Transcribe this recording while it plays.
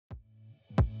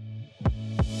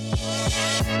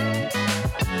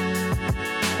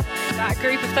That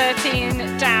group of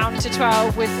 13 down to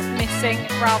 12 with missing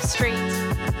Ralph Street.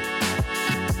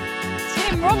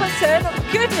 Tim Robertson,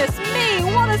 goodness me,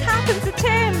 what has happened to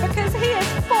Tim? Because he is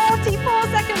 44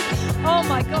 seconds. Oh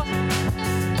my God.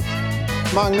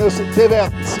 Magnus,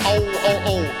 pivot.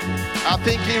 Oh. I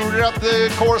think he read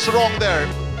the course wrong there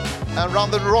and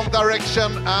ran the wrong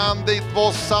direction, and it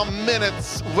was some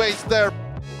minutes waste there.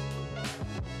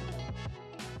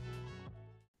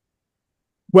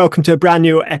 Welcome to a brand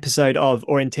new episode of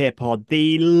Orienteer Pod,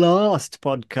 the last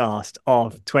podcast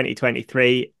of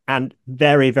 2023, and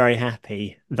very, very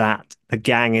happy that the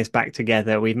gang is back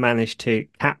together. We've managed to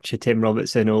capture Tim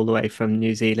Robertson all the way from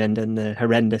New Zealand and the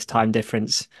horrendous time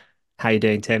difference. How are you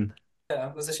doing, Tim? Yeah,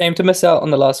 it was a shame to miss out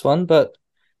on the last one, but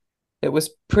it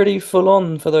was pretty full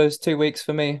on for those 2 weeks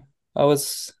for me. I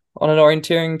was on an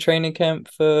orienteering training camp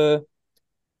the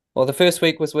first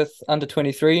week was with under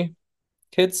 23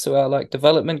 kids, so our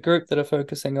development group that are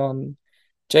focusing on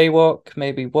JWOC,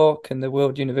 maybe WOC, and the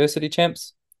World University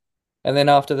Champs. And then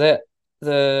after that,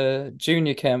 the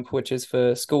junior camp, which is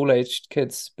for school-aged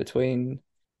kids between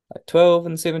 12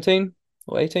 and 17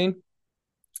 or 18.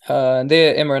 And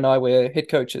there, Emma and I were head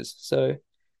coaches. So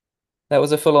that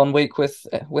was a full-on week with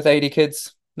 80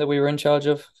 kids that we were in charge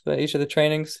of for each of the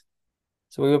trainings.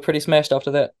 So we were pretty smashed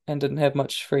after that and didn't have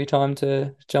much free time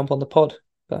to jump on the pod.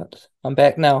 But I'm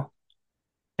back now.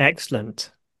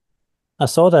 Excellent. I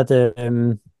saw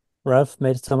that Ralph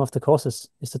made some of the courses.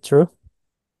 Is that true?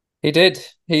 He did.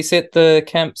 He set the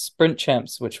camp sprint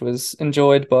champs, which was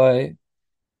enjoyed by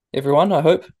everyone, I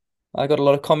hope. I got a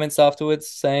lot of comments afterwards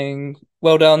saying,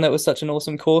 well done, that was such an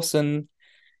awesome course. And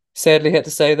sadly had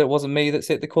to say that it wasn't me that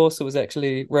set the course, it was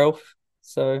actually Ralph.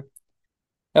 So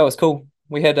that was cool.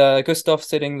 We had Gustav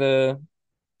setting the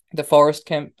forest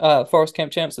camp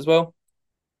champs as well.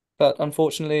 But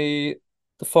unfortunately,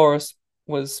 the forest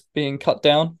was being cut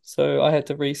down, so I had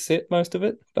to reset most of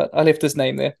it, but I left his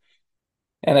name there.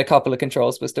 And a couple of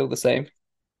controls were still the same.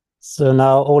 So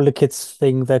now all the kids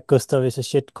think that Gustav is a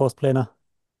shit course planner.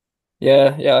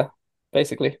 Yeah,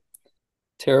 basically.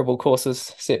 Terrible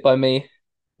courses set by me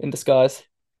in disguise.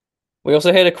 We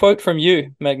also had a quote from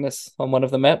you, Magnus, on one of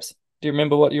the maps. Do you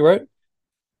remember what you wrote?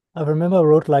 I remember I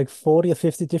wrote like 40 or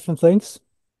 50 different things.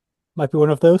 Might be one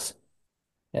of those.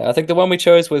 Yeah, I think the one we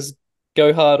chose was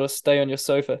go hard or stay on your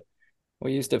sofa.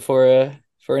 We used it for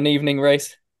an evening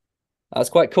race. It's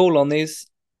quite cool on these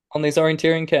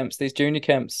orienteering camps, these junior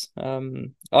camps.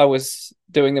 I was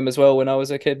doing them as well when I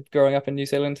was a kid growing up in New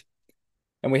Zealand.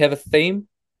 And we have a theme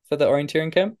for the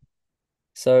orienteering camp.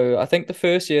 So I think the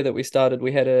first year that we started,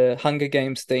 we had a Hunger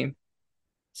Games theme.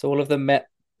 So all of the map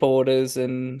borders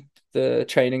and the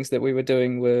trainings that we were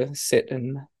doing were set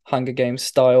in Hunger Games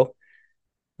style.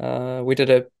 We did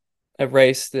a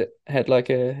race that had like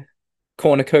a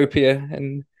cornucopia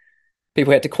and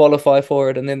people had to qualify for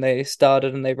it, and then they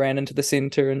started and they ran into the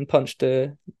center and punched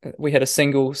we had a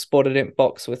single spotted ent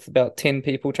box with about 10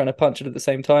 people trying to punch it at the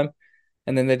same time,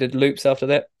 and then they did loops after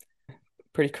that.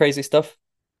 Pretty crazy stuff.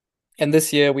 And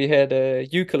this year we had a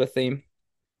Euclid theme.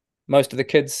 Most of the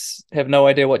kids have no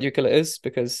idea what Euclid is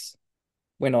because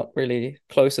we're not really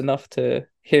close enough to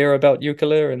hear about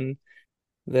Euclid, and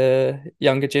the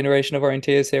younger generation of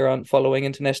orienteers here aren't following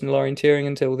international orienteering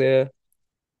until they're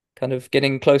kind of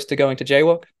getting close to going to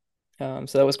JWOC.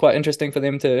 So that was quite interesting for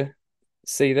them to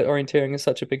see that orienteering is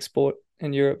such a big sport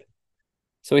in Europe.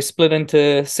 So we split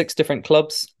into 6 different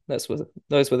clubs. Those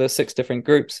were the 6 different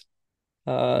groups.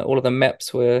 All of the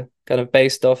maps were kind of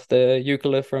based off the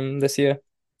Euclid from this year.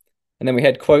 And then we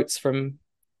had quotes from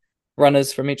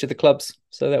runners from each of the clubs.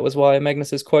 So that was why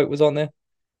Magnus's quote was on there.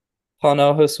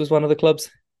 Hanahus was one of the clubs.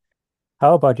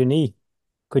 How about your knee?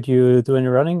 Could you do any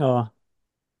running or?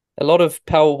 A lot of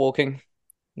power walking.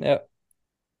 Yeah.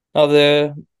 Now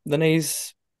the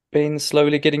knee's been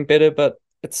slowly getting better, but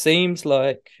it seems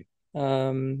like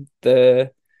the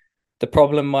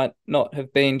problem might not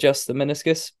have been just the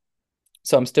meniscus.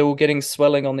 So I'm still getting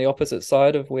swelling on the opposite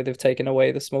side of where they've taken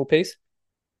away the small piece.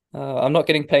 I'm not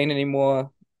getting pain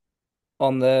anymore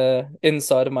on the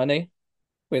inside of my knee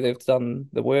where they've done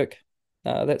the work.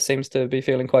 That seems to be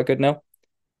feeling quite good now.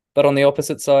 But on the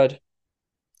opposite side,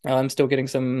 I'm still getting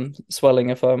some swelling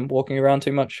if I'm walking around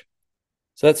too much.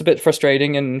 So that's a bit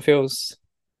frustrating and feels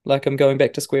like I'm going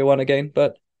back to square one again.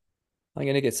 But I'm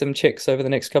going to get some checks over the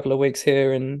next couple of weeks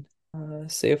here and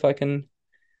see if I can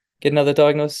get another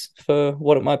diagnosis for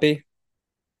what it might be.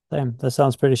 Damn, that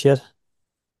sounds pretty shit.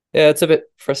 Yeah, it's a bit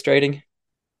frustrating.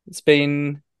 It's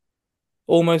been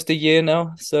almost a year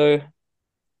now, so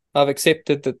I've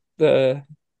accepted that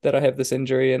that I have this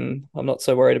injury, and I'm not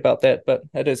so worried about that. But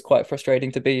it is quite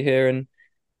frustrating to be here and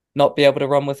not be able to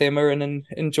run with Emma and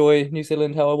enjoy New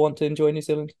Zealand how I want to enjoy New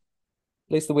Zealand.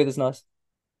 At least the weather's nice.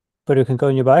 But you can go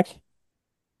on your bike.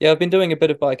 Yeah, I've been doing a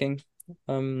bit of biking.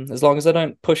 As long as I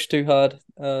don't push too hard,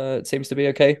 it seems to be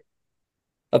okay.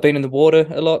 I've been in the water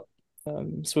a lot,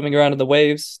 swimming around in the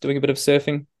waves, doing a bit of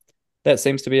surfing. That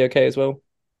seems to be okay as well.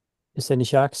 Is there any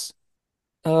sharks?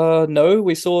 No,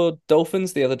 we saw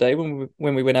dolphins the other day when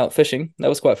we went out fishing. That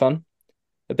was quite fun.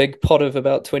 A big pot of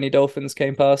about 20 dolphins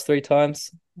came past 3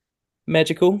 times.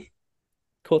 Magical.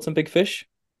 Caught some big fish.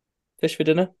 Fish for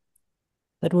dinner.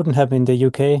 That wouldn't happen in the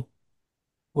UK,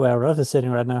 where Russ is sitting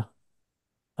right now,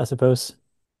 I suppose.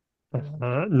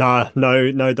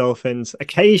 No dolphins.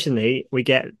 Occasionally, we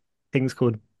get things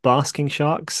called basking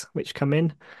sharks, which come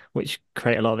in, which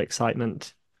create a lot of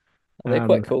excitement. They're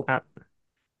quite cool.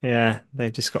 Yeah,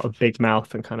 they've just got a big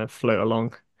mouth and kind of float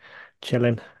along,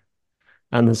 chilling.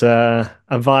 And there's a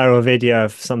viral video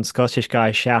of some Scottish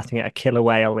guy shouting at a killer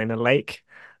whale in a lake,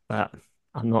 but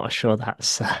I'm not sure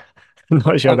that's I'm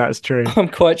not sure that's true. I'm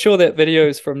quite sure that video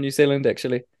is from New Zealand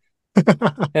actually,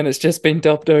 and it's just been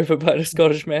dubbed over by the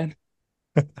Scottish man.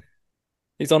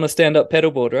 He's on a stand-up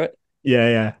paddleboard, right?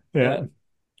 Yeah.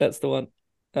 That's the one.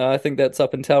 I think that's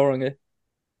up in Tauranga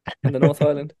in the North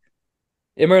Island.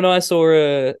 Emma and I saw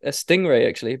a stingray,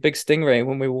 actually, a big stingray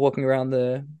when we were walking around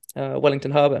the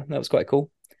Wellington Harbour. That was quite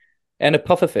cool. And a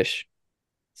pufferfish.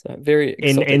 So very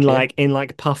exotic. In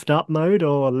like puffed up mode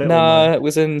or little Nah, mode? it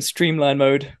was in streamline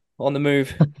mode on the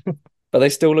move. But they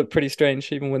still look pretty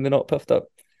strange even when they're not puffed up.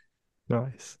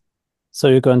 Nice. So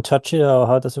you go and touch it, or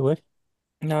how does it work?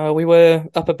 No, we were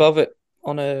up above it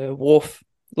on a wharf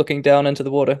looking down into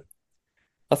the water.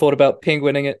 I thought about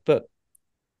penguining it, but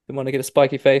didn't want to get a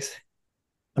spiky face.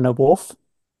 On a wharf?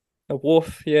 A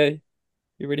wharf, yeah.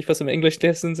 You ready for some English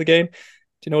lessons again? Do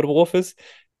you know what a wharf is?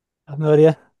 I have no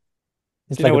idea.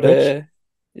 It's Do you like know a what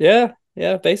bridge.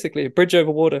 yeah, basically a bridge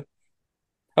over water.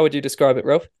 How would you describe it,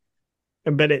 Ralph?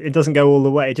 But it doesn't go all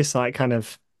the way, it just like kind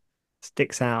of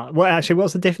sticks out. Well, actually,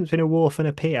 what's the difference between a wharf and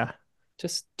a pier?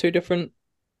 Just two different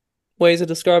ways of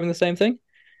describing the same thing.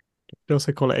 They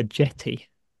also call it a jetty.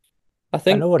 I I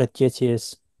think, know what a jetty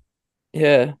is.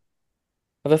 yeah.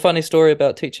 I have a funny story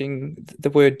about teaching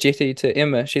the word jetty to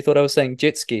Emma. She thought I was saying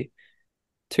jet ski.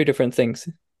 Two different things.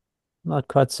 Not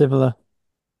quite similar.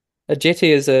 A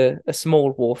jetty is a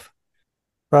small wharf.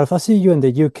 Ralph, I see you in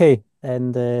the UK,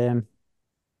 and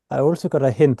I also got a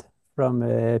hint from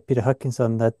Peter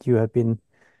Hodgkinson that you have been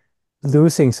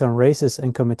losing some races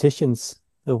and competitions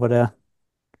over there.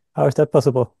 How is that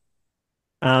possible?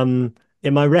 In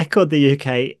my record, the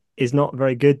UK is not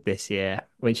very good this year,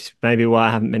 which is maybe why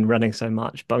I haven't been running so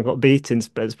much. But I got beaten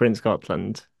at Sprint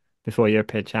Scotland before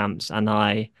European champs, and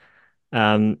I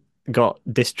got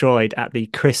destroyed at the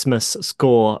Christmas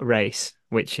score race,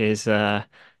 which is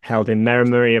held in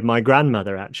memory of my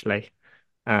grandmother, actually.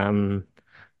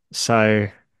 So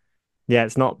yeah,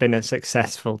 it's not been a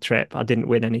successful trip. I didn't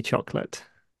win any chocolate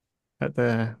at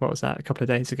what was that, a couple of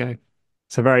days ago.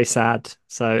 So very sad.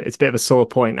 So it's a bit of a sore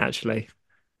point, actually.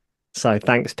 So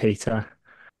thanks, Peter.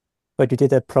 But you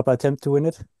did a proper attempt to win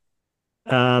it.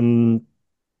 Um,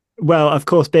 well, of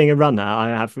course, being a runner, I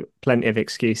have plenty of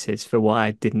excuses for why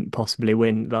I didn't possibly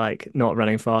win, like not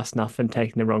running fast enough and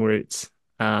taking the wrong routes.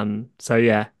 So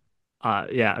yeah,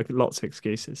 lots of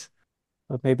excuses.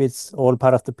 Or maybe it's all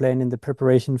part of the plan in the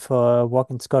preparation for a walk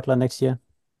in Scotland next year.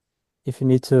 If you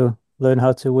need to learn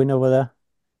how to win over there.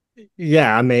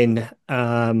 Yeah, I mean,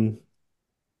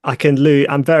 I can lose.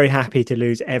 I'm very happy to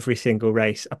lose every single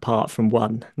race apart from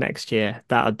one next year.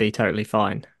 That would be totally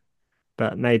fine.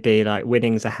 But maybe like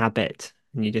winning's a habit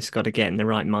and you just got to get in the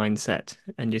right mindset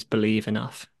and just believe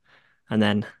enough. And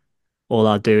then all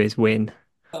I'll do is win.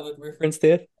 Covered reference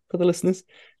there for the listeners.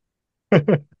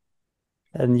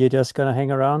 And you're just gonna hang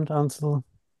around until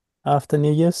after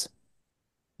New Year's?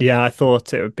 Yeah, I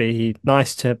thought it would be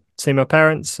nice to see my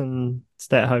parents and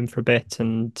stay at home for a bit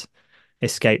and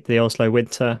escape the Oslo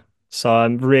winter. So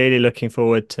I'm really looking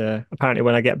forward to, apparently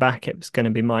when I get back, it was going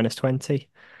to be -20.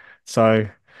 So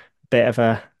a bit of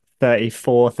a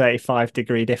 34, 35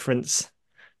 degree difference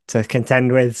to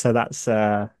contend with. So that's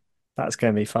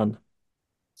going to be fun.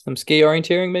 Some ski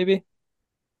orienteering, maybe?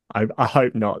 I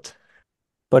hope not.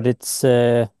 But it's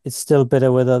still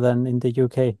better weather than in the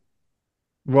UK.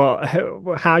 Well,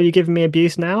 how are you giving me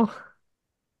abuse now?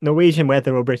 Norwegian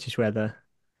weather or British weather?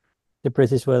 The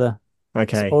British weather.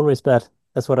 It's Okay. always bad.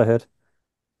 That's what I heard.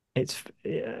 I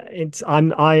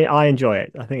enjoy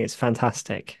it. I think it's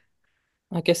fantastic.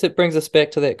 I guess it brings us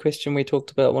back to that question we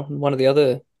talked about on one of the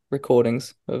other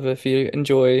recordings of if you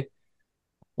enjoy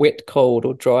wet cold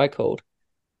or dry cold.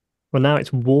 Well, now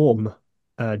it's warm,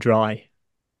 dry,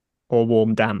 or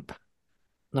warm, damp.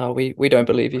 No, we don't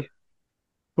believe you.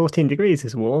 14 degrees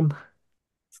is warm.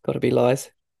 It's got to be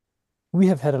lies. We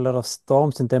have had a lot of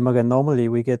storms in Denmark, and normally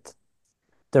we get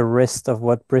the rest of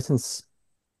what Britain's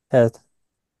had.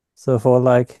 So for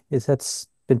like, it has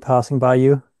been passing by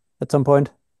you at some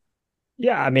point.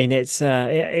 Yeah, I mean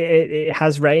it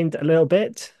has rained a little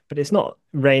bit, but it's not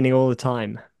raining all the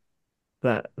time.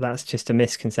 That's just a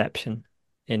misconception,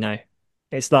 you know.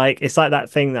 It's like that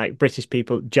thing like British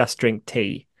people just drink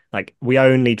tea. Like we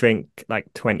only drink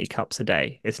like 20 cups a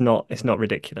day. It's not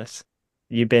ridiculous.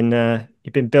 You've been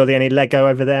building any Lego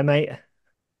over there, mate?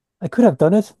 I could have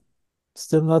done it.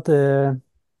 Still not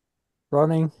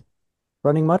running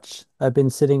running much. I've been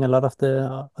sitting a lot of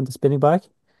the on the spinning bike,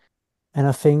 and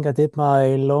I think I did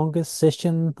my longest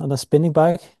session on a spinning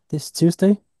bike this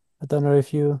Tuesday. I don't know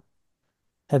if you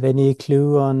have any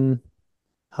clue on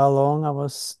how long I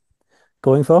was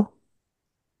going for.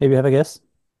 Maybe you have a guess.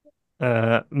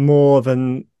 More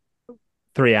than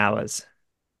 3 hours.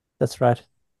 That's right.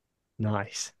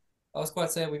 Nice. I was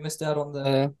quite sad we missed out on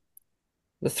the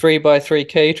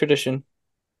 3x3K tradition.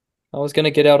 I was going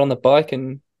to get out on the bike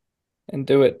and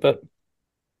do it, but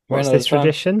ran What's out of this time.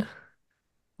 tradition?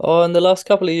 Oh, in the last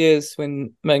couple of years,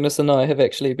 when Magnus and I have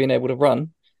actually been able to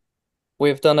run,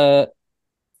 we've done a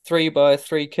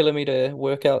 3x3 kilometer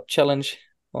workout challenge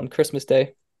on Christmas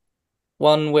Day.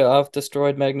 One where I've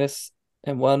destroyed Magnus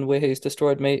and one where he's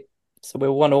destroyed me. So we're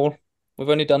 1-1. We've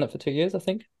only done it for 2 years, I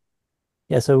think.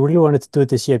 Yeah, so I really wanted to do it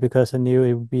this year because I knew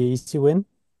it would be an easy win,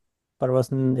 but I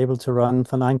wasn't able to run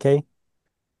for 9K.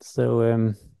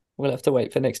 So We'll have to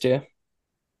wait for next year.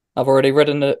 I've already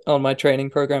written it on my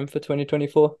training program for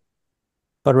 2024.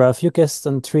 but Ralph, you guessed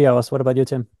on 3 hours. What about you,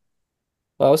 Tim?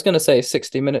 Well, I was going to say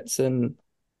 60 minutes and,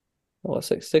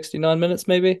 69 minutes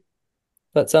maybe.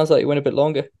 That sounds like you went a bit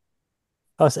longer.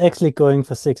 I was actually going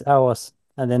for 6 hours,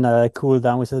 and then I cooled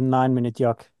down with a 9 minute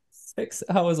jog. 6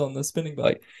 hours on the spinning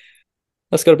bike.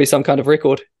 That's got to be some kind of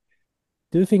record.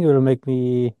 Do you think it will make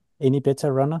me any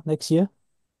better runner next year,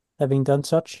 having done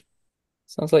such?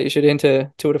 Sounds like you should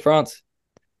enter Tour de France.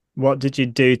 What did you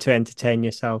do to entertain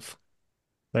yourself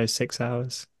those 6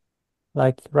 hours?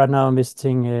 Like right now, I'm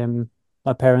visiting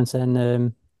my parents,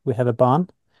 and we have a barn.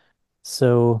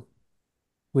 So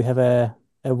we have a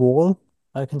wall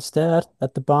I can stare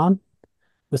at the barn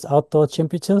with outdoor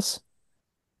temperatures.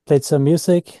 Played some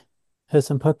music, heard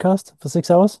some podcast for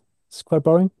 6 hours. It's quite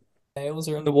boring. Nails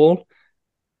are on the wall.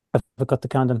 I forgot to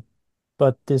count them.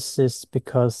 But this is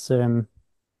because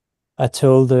I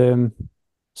told Søren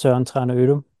Trane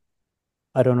Ørum,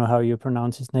 I don't know how you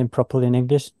pronounce his name properly in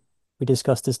English. We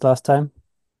discussed this last time.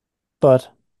 But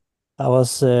I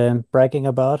was bragging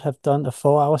about have done a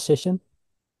 4 hour session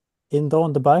indoor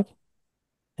on the bike.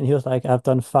 And he was like, I've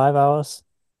done 5 hours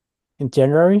in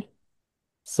January.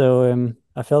 So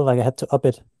I felt like I had to up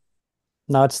it.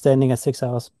 Now it's standing at 6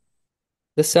 hours.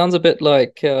 This sounds a bit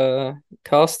like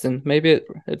Karsten. Maybe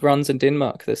it runs in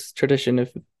Denmark, this tradition of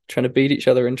trying to beat each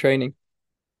other in training.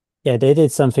 Yeah, they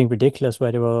did something ridiculous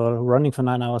where they were running for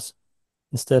 9 hours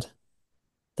instead.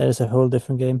 That is a whole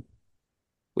different game.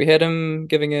 We had him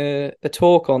giving a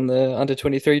talk on the under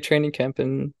 23 training camp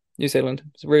in New Zealand.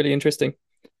 It's really interesting.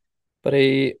 But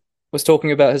he was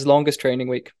talking about his longest training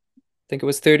week. I think it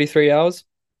was 33 hours.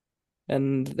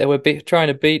 And they were trying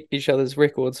to beat each other's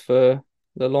records for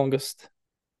the longest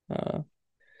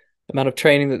amount of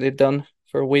training that they'd done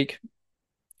for a week.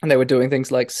 And they were doing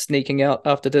things like sneaking out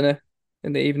after dinner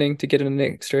in the evening to get in an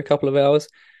extra couple of hours.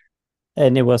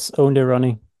 And it was only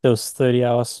running those 30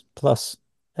 hours plus.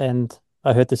 And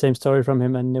I heard the same story from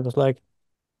him, and it was like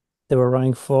they were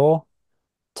running 4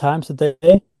 times a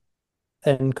day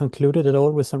and concluded it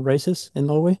all with some races in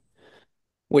Norway.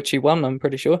 Which he won, I'm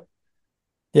pretty sure.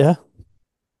 Yeah.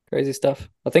 Crazy stuff.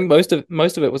 I think most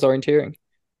of it was orienteering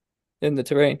in the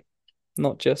terrain,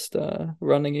 not just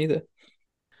running either.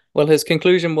 Well, his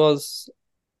conclusion was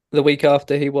the week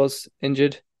after he was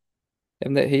injured,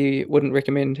 and that he wouldn't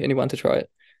recommend anyone to try it.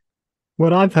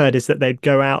 What I've heard is that they'd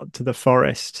go out to the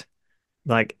forest,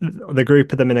 like the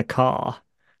group of them in a car,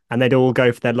 and they'd all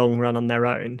go for their long run on their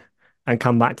own and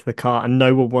come back to the car, and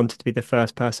no one wanted to be the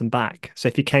first person back. So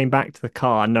if you came back to the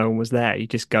car and no one was there, you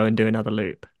just go and do another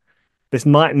loop. This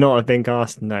might not have been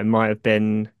Carsten, though. It might have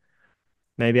been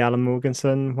maybe Alan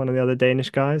Morganson, one of the other Danish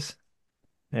guys.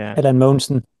 Yeah. Alan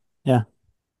Mogensen. Yeah.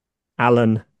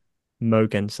 Alan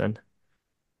Mogensen.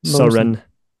 Mogensen. Søren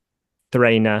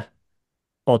Thrainer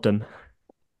Odom.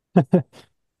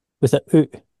 With a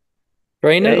Ø.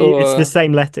 Trainer It's the or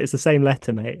same letter. It's the same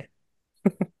letter, mate.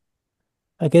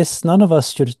 I guess none of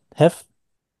us should have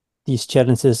these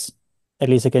challenges, at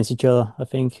least against each other. I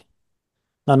think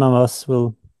none of us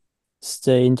will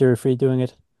stay injury free doing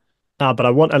it. But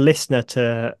I want a listener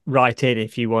to write in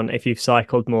if you've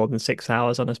cycled more than 6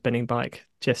 hours on a spinning bike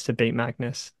just to beat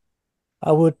Magnus.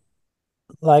 I would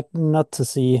like not to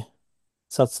see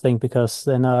such thing because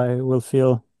then I will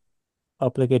feel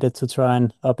obligated to try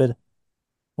and up it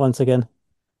once again.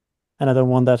 And I don't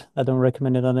want that. I don't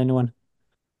recommend it on anyone.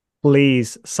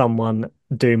 Please, someone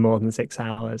do more than 6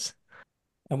 hours.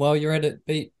 And while you're at it,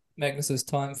 beat Magnus's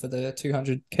time for the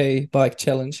 200k bike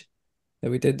challenge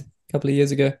that we did a couple of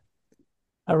years ago.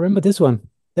 I remember this one.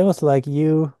 That was like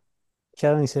you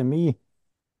challenging me.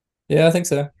 Yeah, I think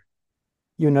so.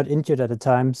 You're not injured at the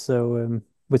time, so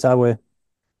which I were.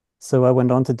 So I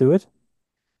went on to do it,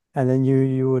 and then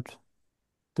you would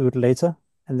do it later,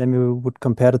 and then we would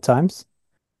compare the times.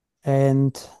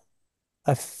 And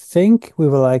I think we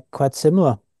were like quite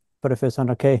similar for the first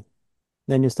 100k.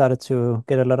 Then you started to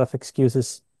get a lot of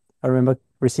excuses. I remember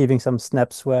receiving some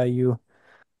snaps where you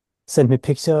sent me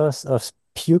pictures of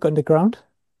puke on the ground.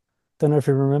 Don't know if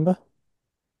you remember.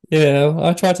 Yeah,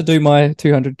 I tried to do my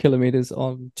 200 kilometers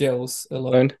on gels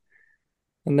alone,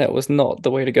 and that was not the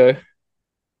way to go.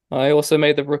 I also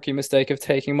made the rookie mistake of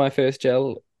taking my first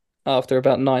gel after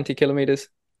about 90 kilometers.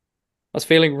 I was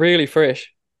feeling really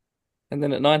fresh. And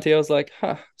then at 90, I was like,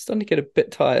 starting to get a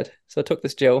bit tired. So I took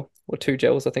this gel, or 2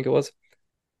 gels, I think it was.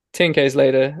 10Ks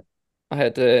later, I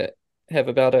had to have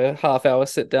about a half-hour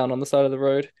sit down on the side of the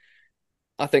road.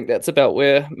 I think that's about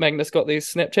where Magnus got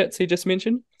these Snapchats he just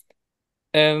mentioned.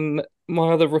 And my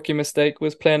other rookie mistake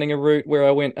was planning a route where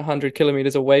I went 100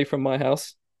 kilometers away from my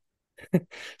house.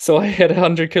 So I had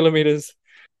 100 kilometers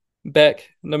back,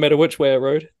 no matter which way I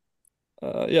rode.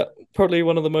 Yeah, probably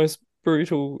one of the most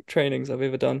brutal trainings I've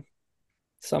ever done.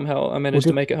 Somehow I managed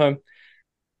to make it home.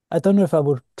 I don't know if I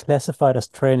would classify it as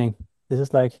training. This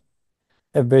is like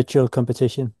a virtual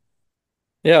competition.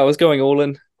 Yeah, I was going all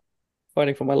in,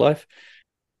 fighting for my life.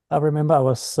 I remember I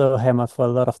was so hammered for a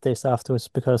lot of days afterwards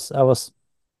because I was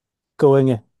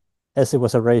going as it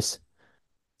was a race.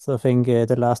 So I think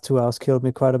the last 2 hours killed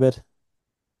me quite a bit.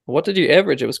 What did you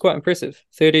average? It was quite impressive.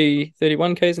 30,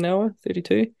 31 Ks an hour,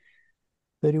 32?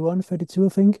 31, 32, I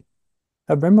think.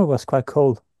 I remember it was quite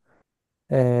cold.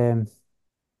 And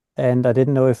I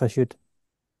didn't know if I should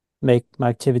make my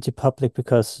activity public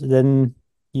because then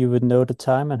you would know the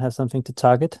time and have something to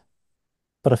target.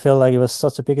 But I felt like it was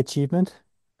such a big achievement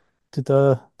to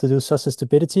do such a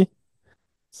stupidity.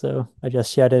 So I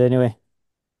just shared it anyway.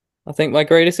 I think my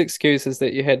greatest excuse is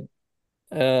that you had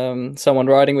someone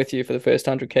riding with you for the first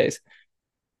 100 Ks.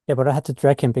 Yeah, but I had to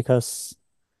drag him because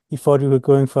he thought we were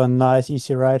going for a nice,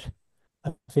 easy ride.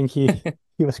 I think he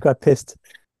was quite pissed.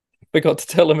 Forgot to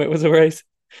tell him it was a race.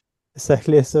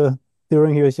 Exactly. So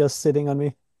during he was just sitting on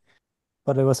me,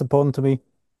 but it was important to me.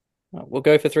 We'll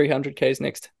go for 300 Ks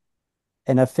next.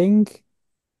 And I think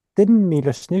didn't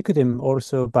Milos him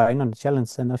also buy in on the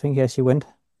challenge? And I think he actually went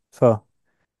for.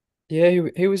 Yeah,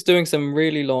 he was doing some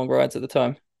really long rides at the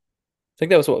time. I think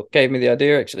that was what gave me the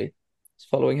idea, actually. Was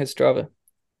following his Strava.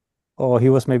 Or he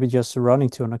was maybe just running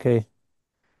 200k.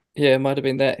 Yeah, it might have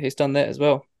been that. He's done that as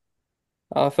well.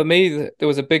 For me, there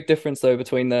was a big difference, though,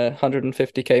 between the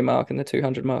 150k mark and the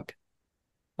 200 mark.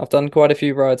 I've done quite a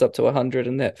few rides up to 100,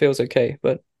 and that feels okay,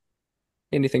 but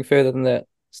anything further than that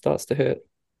starts to hurt.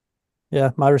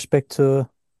 Yeah, my respect to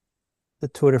the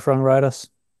Tour de France riders.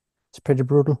 It's pretty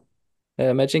brutal.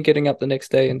 Imagine getting up the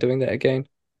next day and doing that again.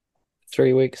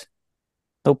 3 weeks.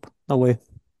 Nope, no way.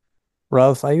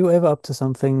 Ralph, are you ever up to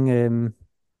something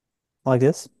like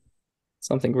this?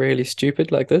 Something really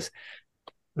stupid like this.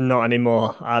 Not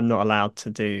anymore. I'm not allowed to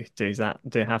do that.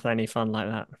 Do have any fun like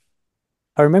that.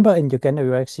 I remember in Uganda we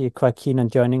were actually quite keen on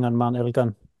joining on Mount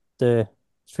Elgon, the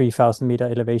 3,000-meter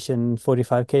elevation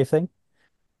 45k thing.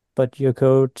 But your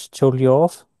coach told you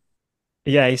off.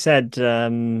 Yeah, he said,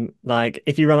 like,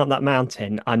 if you run up that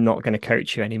mountain, I'm not going to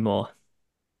coach you anymore.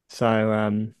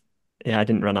 So, yeah, I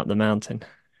didn't run up the mountain.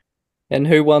 And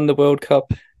who won the World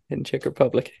Cup in Czech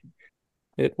Republic?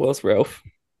 It was Ralph.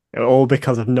 All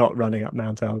because of not running up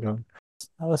Mount Elgon.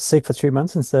 I was sick for 3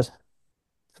 months instead.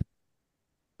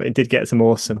 But it did get some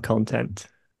awesome content.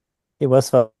 It was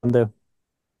fun though.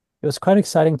 It was quite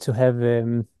exciting to have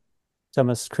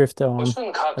Thomas Crifter on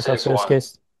as our first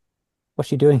guest. What's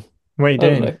she doing? What are you I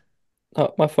don't doing? know.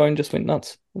 Oh, my phone just went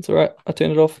nuts. That's all right. I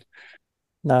turned it off.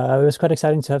 No, it was quite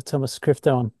exciting to have Thomas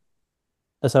Crifter on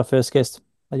as our first guest.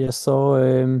 I just saw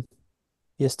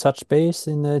he has touched base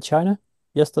in China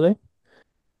yesterday,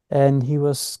 and he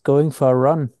was going for a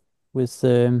run with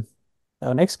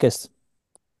our next guest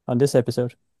on this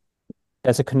episode.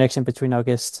 There's a connection between our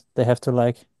guests. They have to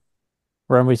like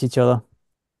run with each other.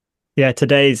 Yeah,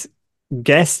 today's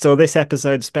guest, or this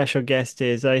episode's special guest,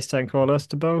 is Øystein Kvaal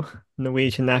Østerbø,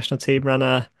 Norwegian national team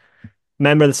runner,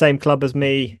 member of the same club as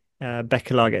me,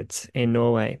 Bekkelaget in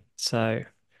Norway. So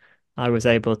I was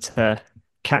able to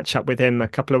catch up with him a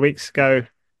couple of weeks ago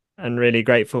and really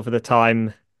grateful for the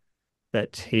time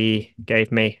that he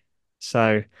gave me.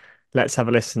 So let's have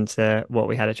a listen to what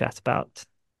we had a chat about.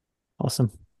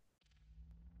 Awesome.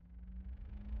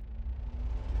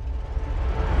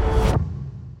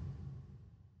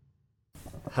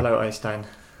 Hello, Øystein.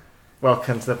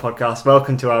 Welcome to the podcast.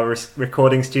 Welcome to our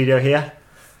recording studio here.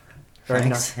 Very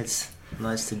Thanks. It's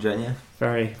nice to join you.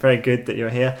 Very, very good that you're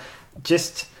here.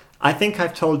 I think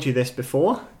I've told you this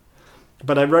before,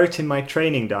 but I wrote in my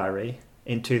training diary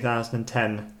in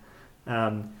 2010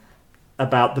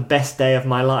 about the best day of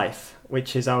my life,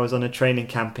 which is I was on a training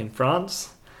camp in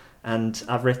France, and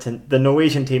I've written, the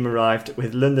Norwegian team arrived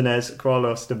with Lundenes, Kvaal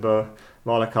Østerbø,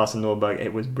 Valakas and Norberg.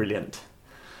 It was brilliant.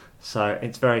 So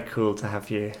it's very cool to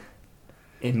have you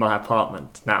in my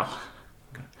apartment now.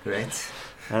 Great.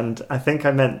 And I think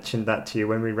I mentioned that to you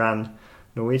when we ran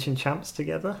Norwegian champs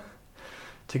together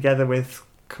with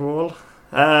Carl,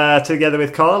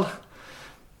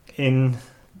 in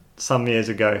some years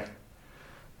ago.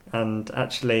 And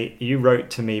actually, you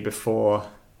wrote to me before,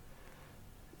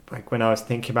 like when I was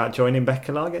thinking about joining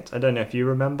Bekkelaget. I don't know if you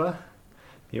remember.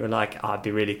 You were like, it'd be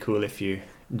really cool if you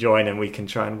join and we can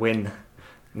try and win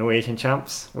Norwegian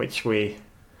champs, which we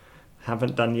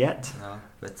haven't done yet. No,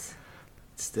 but it's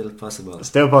still possible.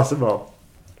 Still possible.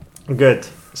 Good.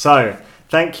 So,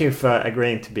 thank you for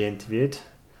agreeing to be interviewed.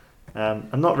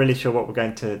 I'm not really sure what we're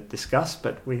going to discuss,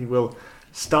 but we will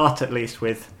start at least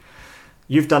with,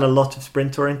 you've done a lot of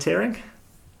sprint orienteering.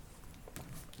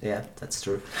 Yeah, that's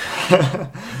true.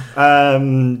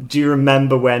 Do you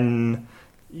remember when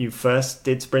you first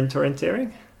did sprint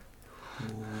orienteering?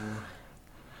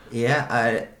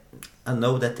 Yeah, I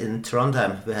know that in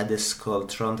Trondheim we had this called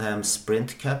Trondheim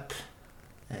Sprint Cup.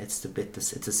 It's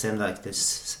the same like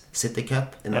this City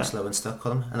Cup in Oslo and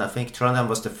Stockholm, and I think Trondheim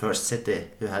was the first city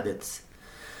who had it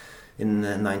in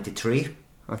 '93.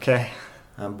 Okay.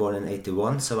 I'm born in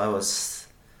 '81, so I was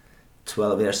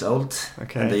 12 years old.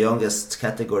 Okay. And the youngest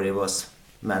category was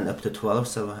men up to 12,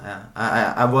 so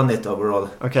I won it overall.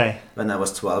 Okay. When I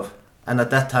was 12. And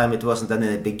at that time it wasn't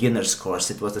any beginner's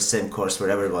course, it was the same course for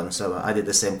everyone, so I did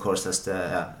the same course as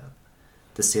the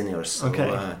seniors. So,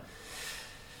 okay.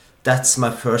 That's my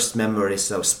first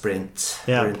memories of sprint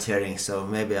orienteering, so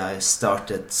maybe I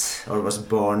started or was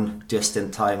born just in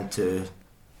time to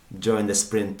join the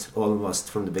sprint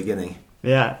almost from the beginning.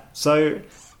 Yeah, so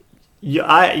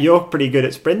you're pretty good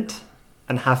at sprint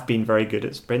and have been very good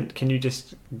at sprint. Can you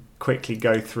just quickly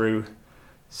go through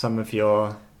some of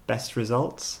your best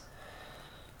results?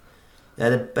 Yeah,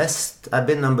 the best, I've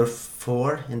been number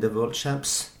 4 in the World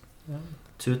Champs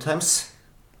 2 times,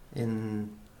 in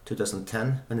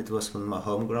 2010 when it was on my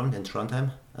home ground in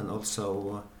Trondheim, and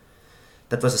also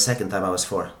that was the second time I was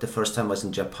 4. The first time was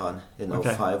in Japan in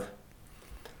 05,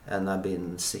 and I've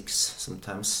been 6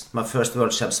 sometimes. My first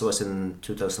World Champs was in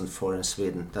 2004 in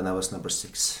Sweden, then I was number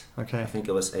 6. Okay. I think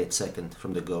I was 8 seconds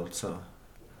from the goal, so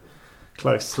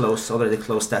already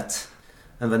close that.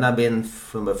 And when I've been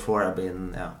from before, I've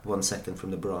been 1 second from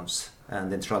the bronze,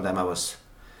 and in Trondheim I was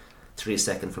 3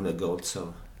 seconds from the gold.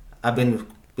 So I've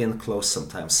been close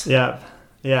sometimes. Yeah,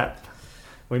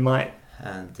 we might.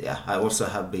 And I also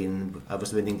I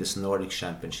was winning this Nordic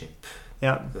Championship.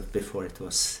 Yeah. But before it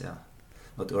was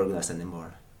not organized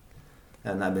anymore,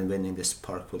 and I've been winning this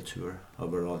Park World Tour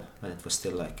overall when it was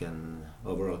still like an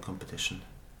overall competition,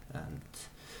 and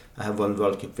I have one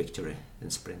World Cup victory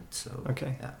in sprint. So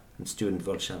and student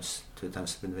World Champs 2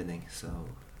 times been winning. So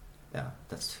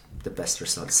that's the best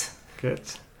results. Good.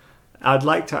 I'd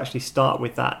like to actually start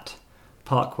with that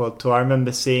Park World Tour. I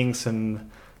remember seeing some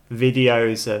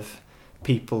videos of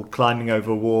people climbing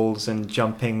over walls and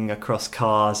jumping across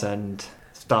cars and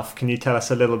stuff. Can you tell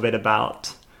us a little bit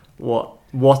about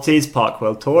what is Park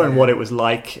World Tour and what it was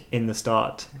like in the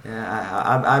start?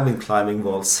 Yeah, I've been climbing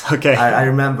walls. Okay. I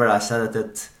remember I said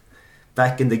that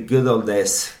back in the good old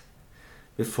days,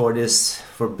 before this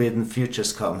forbidden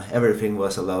futures come, everything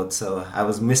was allowed, so I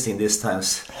was missing these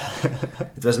times.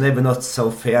 It was maybe not so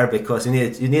fair because you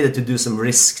needed to do some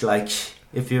risk, like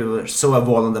if you saw a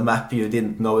wall on the map, you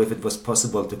didn't know if it was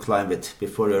possible to climb it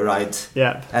before you ride.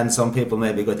 Yeah. And some people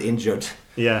maybe got injured.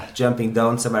 Yeah. Jumping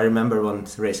down. So I remember one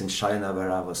race in China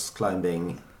where I was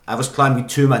climbing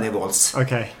too many walls.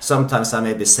 Okay. Sometimes I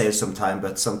maybe saved some time,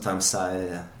 but sometimes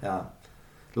I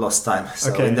lost time.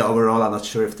 So in the overall, I'm not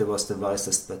sure if it was the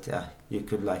wisest, but you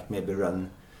could like maybe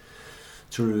run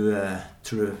through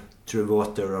through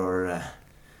water, or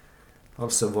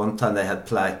also one time they had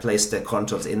placed the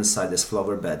controls inside these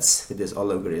flower beds with this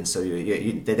olive green. So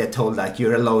they told like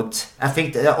you're allowed. I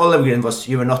think the olive green was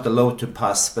you were not allowed to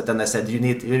pass, but then they said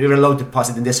you're allowed to pass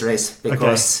it in this race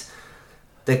because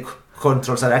the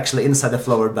controls are actually inside the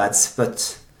flower beds,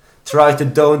 but try to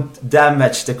don't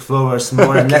damage the flowers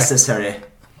more than necessary.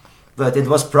 But it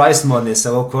was prize money,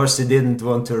 so of course you didn't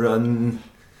want to run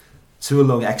too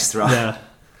long extra. Yeah,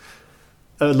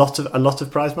 a lot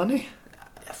of prize money.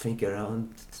 I think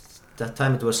around that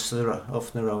time it was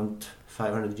often around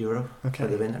 €500 for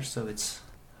the winner. So it's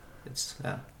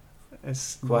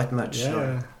quite much.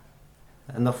 Yeah.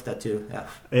 Enough that you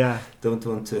don't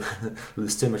want to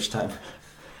lose too much time.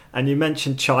 And you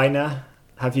mentioned China.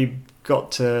 Have you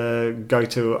got to go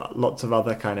to lots of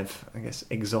other kind of, I guess,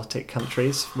 exotic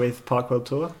countries with Park World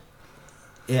Tour?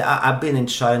 Yeah, I've been in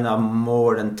China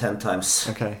more than 10 times.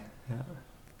 Okay. Yeah.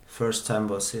 First time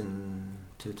was in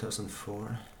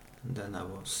 2004, and then I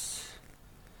was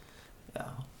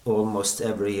almost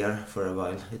every year for a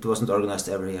while. It wasn't organized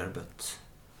every year, but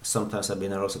sometimes I've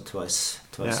been there also twice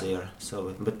a year.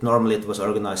 So, but normally it was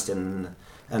organized in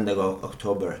end of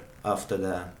October after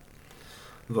the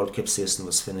World Cup season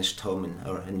was finished home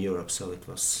in Europe. So it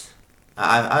was.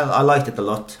 I liked it a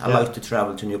lot. I like to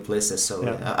travel to new places. So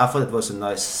I thought it was a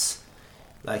nice,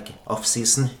 like off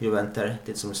season. You went there,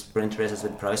 did some sprint races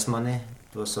with prize money.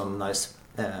 It was some nice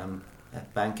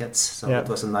banquets. So it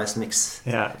was a nice mix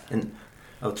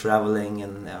of traveling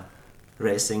and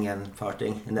racing and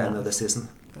partying in the end of the season.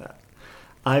 Yeah.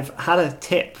 I've had a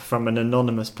tip from an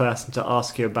anonymous person to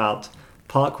ask you about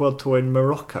Park World Tour in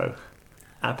Morocco.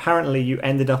 Apparently you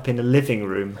ended up in a living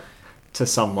room to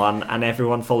someone and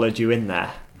everyone followed you in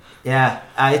there. Yeah,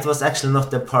 it was actually not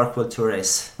the Park World Tour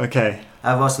race. Okay.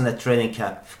 I was in a training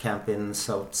camp in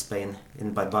South Spain,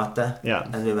 in Barbata. Yeah.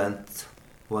 And we went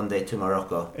one day to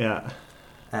Morocco. Yeah.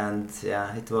 And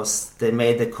it was, they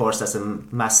made the course as a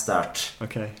mass start.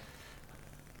 Okay.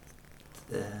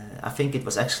 I think it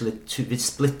was actually we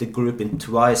split the group in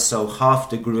twice, so half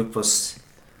the group was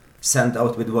sent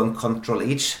out with one control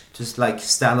each, just like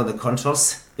stand on the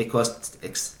controls, because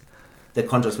the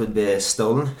controls would be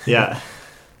stolen. Yeah.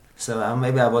 So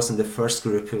maybe I wasn't the first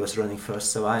group who was running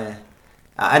first. So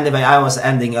anyway, I was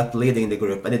ending up leading the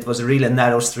group, and it was really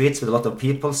narrow streets with a lot of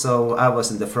people. So I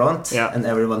was in the front, and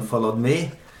everyone followed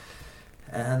me.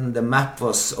 And the map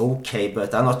was okay,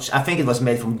 but I think it was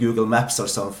made from Google Maps or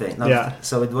something.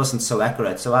 So it wasn't so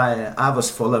accurate. So I was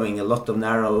following a lot of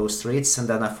narrow streets, and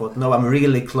then I thought, no, I'm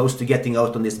really close to getting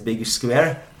out on this big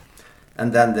square.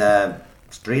 And then the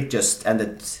street just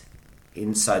ended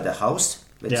inside the house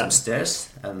with some stairs,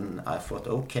 and I thought,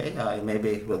 okay, I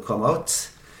maybe will come out.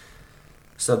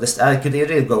 So I could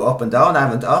either go up and down. I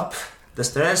went up the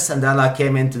stairs, and then I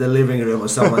came into the living room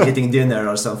of someone eating dinner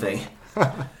or something.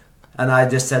 And I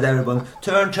just said, everyone,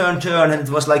 turn, and it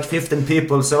was like 15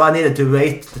 people, so I needed to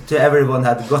wait till everyone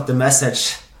had got the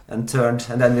message and turned,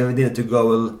 and then we needed to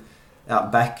go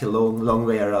back a long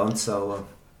way around. So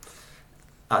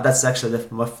that's actually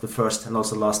the first and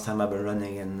also last time I've been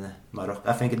running in Morocco.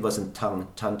 I think it was in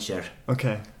Tangier.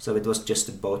 Okay. So it was just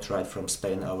a boat ride from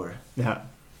Spain over. Yeah.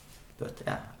 But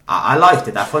I liked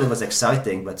it. I thought it was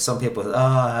exciting, but some people said,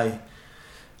 I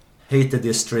hated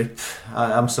this trip.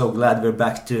 I'm so glad we're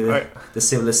back to the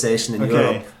civilization in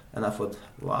Europe. And I thought,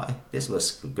 why? This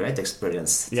was a great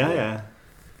experience. Yeah.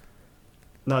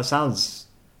 No, it sounds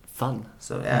fun.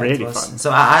 So really fun.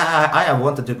 So I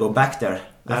wanted to go back there.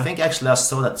 Yeah. I think actually I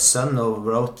saw that Sunno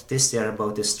wrote this year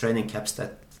about these training camps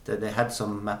that they had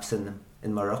some maps in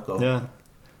Morocco. Yeah.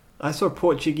 I saw a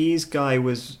Portuguese guy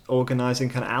was organising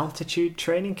kind of altitude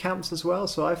training camps as well.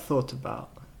 So I've thought about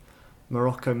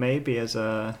Morocco maybe as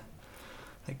a...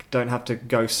 Like, don't have to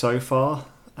go so far,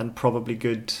 and probably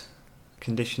good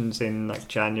conditions in like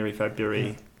January,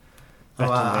 February.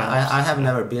 I have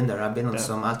never been there. I've been on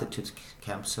some altitude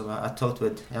camps, so I talked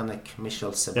with Yannick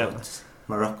Michels about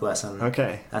Morocco as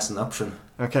an option.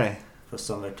 Okay. For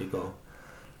somewhere to go.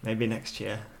 Maybe next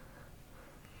year.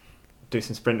 Do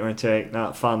some sprint orienteering.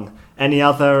 No, fun. Any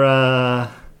other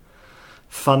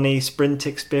funny sprint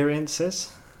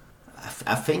experiences?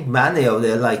 I think many of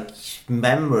the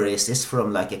memories is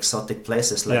from exotic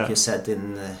places, you said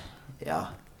in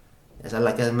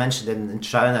like I mentioned in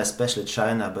China, especially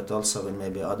China, but also in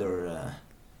maybe other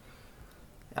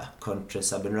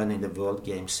countries. I've been running the World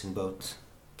Games in both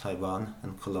Taiwan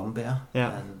and Colombia,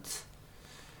 and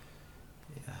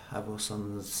I was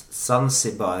on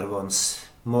Zanzibar once.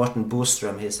 Morten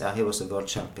Boström, he was a world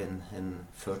champion in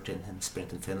 13 in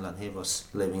sprint in Finland. He was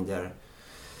living there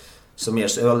some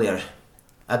years earlier,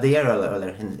 the year earlier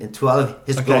in 12.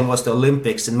 His goal was the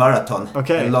Olympics in marathon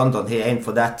in London. He aimed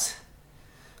for that.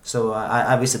 So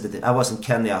I visited. I was in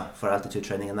Kenya for altitude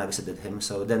training, and I visited him.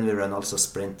 So then we ran also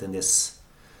sprint in this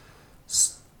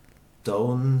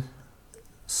stone.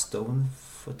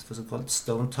 What was it called?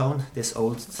 Stone Town. This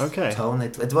old town.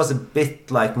 It was a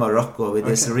bit like Morocco with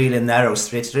this really narrow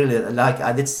streets. Really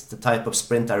it's the type of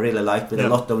sprint I really like, with a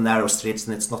lot of narrow streets,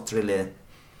 and it's not really.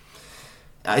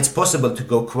 It's possible to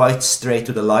go quite straight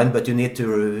to the line, but you need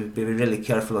to be really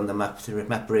careful on the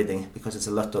map reading, because it's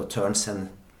a lot of turns and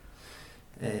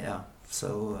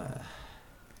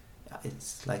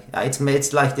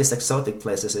it's like these exotic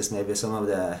places is maybe some of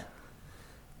the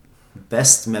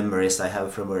best memories I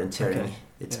have from orienteering.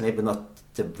 It's maybe not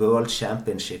the World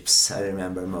Championships I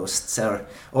remember most. So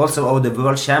also the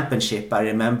World Championship I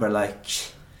remember,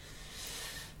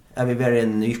 we were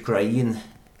in Ukraine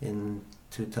in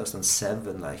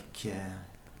 2007,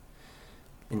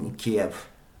 in Kiev.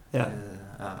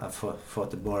 I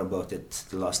thought more about it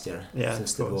the last year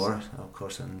since the war, of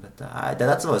course.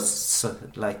 That was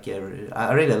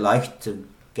I really liked to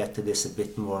get to this a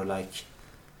bit more,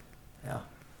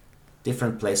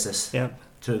 different places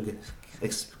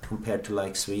compared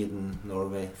to Sweden,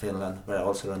 Norway, Finland, where I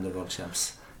also run the World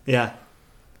Champs. Yeah.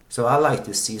 So I like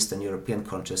these Eastern European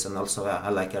countries, and also I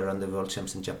run the World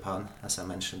Champs in Japan, as I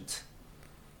mentioned.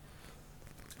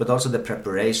 But also the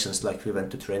preparations, we went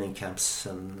to training camps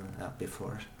and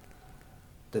before.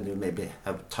 Then you maybe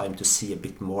have time to see a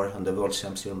bit more. On the World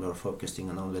Champs, you're more focusing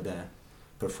on only the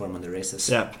perform on the races.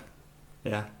 Yeah,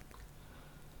 yeah.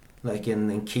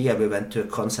 In Kiev, we went to a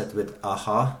concert with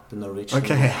Aha, the Norwegian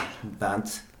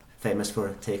band, famous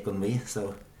for Take On Me.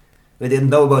 So we didn't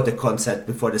know about the concert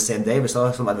before the same day. We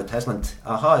saw some advertisement.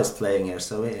 Aha is playing here,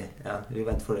 so we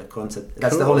went for a concert.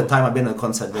 That's the only time I've been on a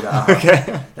concert with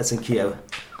Aha. That's in Kiev.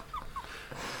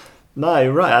 No,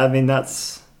 you're right. I mean,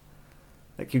 that's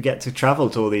you get to travel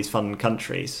to all these fun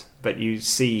countries, but you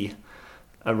see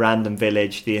a random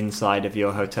village, the inside of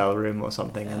your hotel room or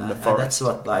something in the forest.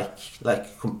 And that's what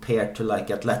compared to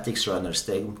athletics runners,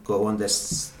 they go on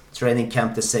this training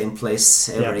camp the same place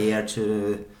every year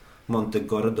to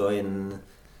Montegordo in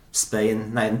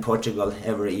Spain, in Portugal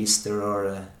every Easter,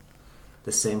 or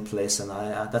the same place. And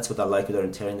that's what I like with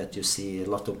orienteering, that you see a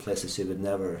lot of places you would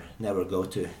never go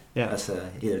to as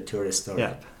either tourist or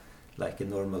a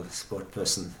normal sport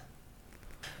person.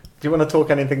 Do you want to talk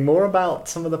anything more about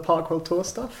some of the Park World Tour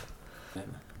stuff?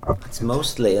 It's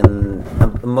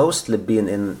I've mostly been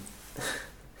in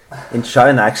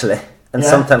China actually, and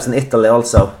sometimes in Italy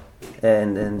also,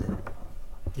 and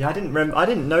yeah, I didn't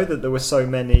know that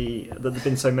there'd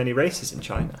been so many races in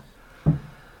China.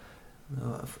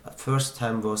 No, first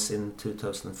time was in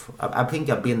 2004. I think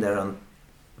I've been there on,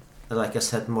 like I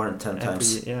said, more than 10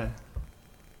 times. Yeah.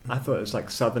 I thought it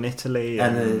was southern Italy.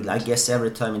 And I guess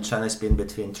every time in China it's been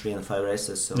between 3 and 5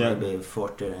 races, so maybe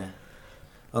 40.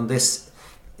 On this,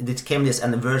 it came this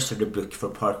anniversary book for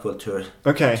Park World Tour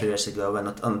 2 years ago,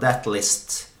 and on that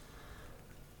list,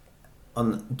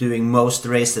 on doing most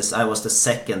races, I was the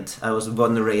second. I was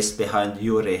 1 race behind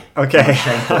Yuri.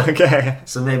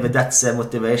 So maybe that's a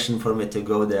motivation for me to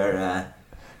go there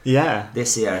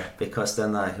this year, because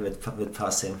then I would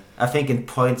pass him. I think in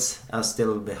points I'm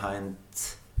still behind,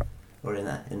 or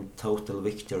in total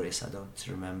victories, I don't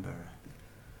remember.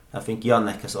 I think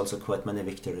Janek has also quite many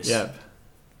victories. Yep.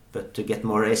 But to get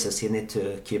more races, he need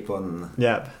to keep on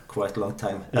quite a long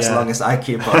time. As Yeah. long as I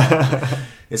keep on,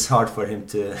 it's hard for him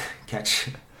to catch.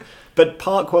 But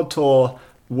Park World Tour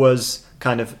was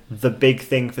kind of the big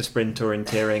thing for sprint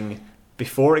orienteering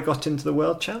before it got into the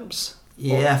World Champs?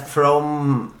 Yeah,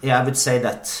 I would say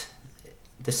that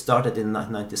they started in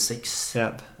 96.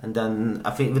 Yep. And then I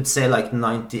think I would say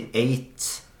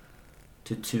 98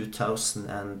 to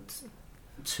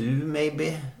 2002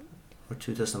 maybe, or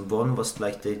 2001 was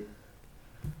the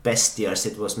best years.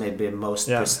 It was maybe most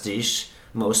prestige,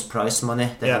 most prize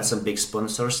money. They had some big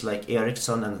sponsors like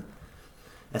Ericsson and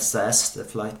SAS, the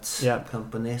flight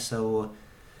company. So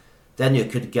then you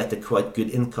could get a quite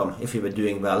good income if you were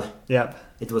doing well. Yep.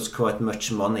 It was quite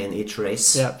much money in each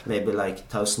race. Yep. Maybe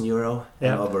 €1,000.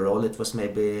 And overall it was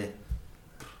maybe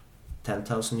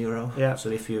 €10,000. Yep. So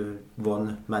if you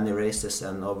won many races,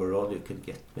 and overall you could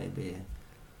get maybe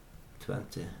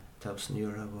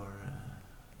 €20,000 or...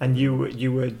 And you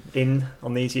were in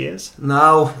on these years?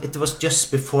 No, it was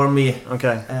just before me.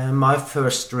 Okay. My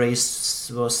first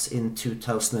race was in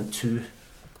 2002,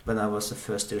 when I was a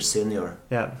first year senior.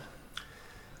 Yeah.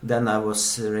 Then I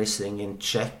was racing in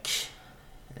Czech,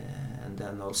 and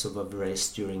then also was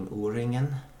raced during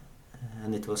Oringen,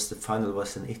 and the final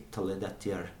was in Italy that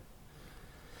year.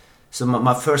 So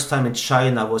my first time in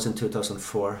China was in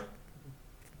 2004,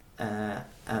 and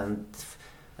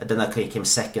then I came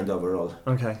second overall.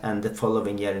 Okay. And the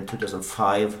following year in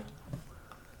 2005,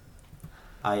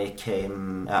 I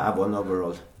won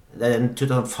overall. Then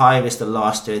 2005 is the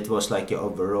last year. It was like an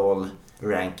overall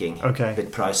ranking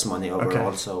with prize money overall.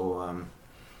 Okay. So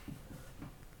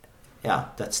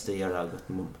that's the year I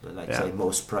got say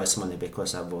most prize money,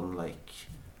 because I won like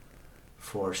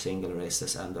 4 single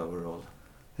races and overall.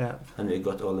 Yeah. And we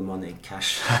got all the money in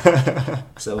cash.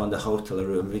 So on the hotel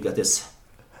room we got this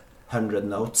 100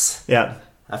 notes. Yeah.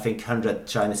 I think 100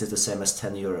 Chinese is the same as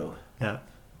 10 euro. Yeah.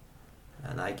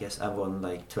 And I guess I won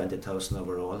like 20,000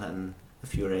 overall, and a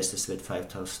few races with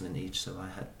 5,000 in each. So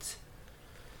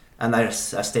I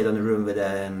stayed on the room with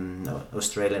an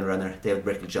Australian runner, David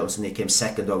Brickley-Jones, and he came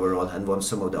second overall and won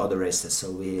some of the other races. So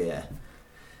we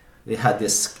had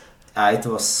this. It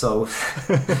was so.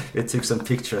 We took some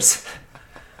pictures.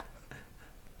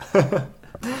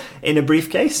 In a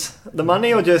briefcase, the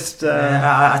money, or just?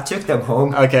 I took them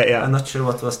home. Okay, yeah. I'm not sure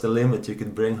what was the limit you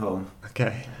could bring home.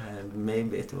 Okay.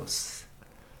 Maybe it was.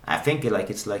 I think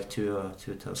it's like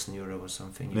 2,000 euro or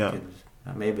something. You could,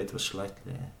 maybe it was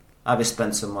slightly. I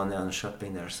spent some money on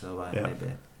shopping there, so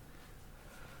maybe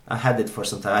I had it for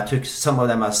some time. I took some of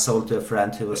them. I sold to a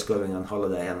friend who was going on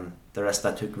holiday, and the rest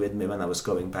I took with me when I was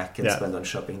going back and spent on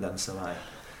shopping then. So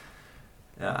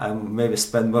I maybe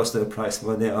spent most of the prize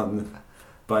money on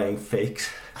buying fake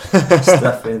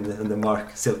stuff in the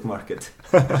silk market.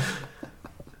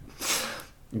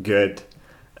 Good.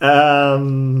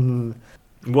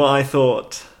 What I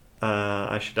thought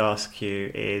I should ask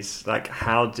you is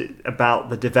about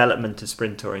the development of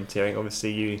sprint orienteering.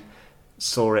 Obviously, you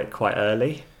saw it quite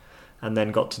early, and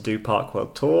then got to do Park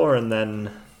World Tour, and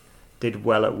then did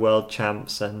well at World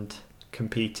Champs and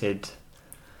competed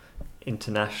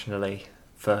internationally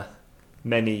for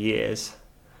many years.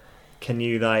 Can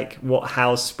you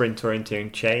how's sprint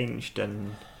orienteering changed,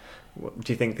 and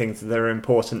do you think things that are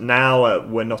important now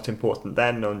were not important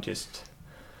then, or just?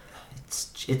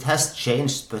 It has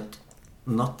changed, but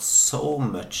not so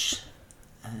much.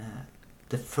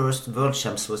 The first World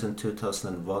Champs was in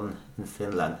 2001 in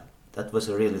Finland. That was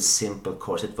a really simple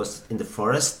course. It was in the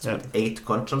forest with 8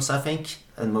 controls, I think,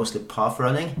 and mostly path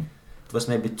running. It was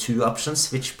maybe 2 options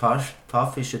which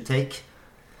path you should take.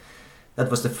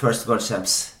 That was the first World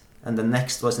Champs. And the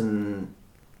next was in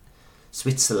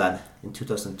Switzerland in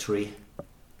 2003.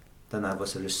 Then I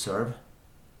was a reserve.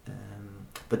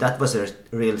 But that was a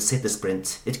real city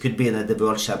sprint. It could be in the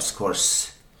World Champs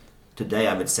course today,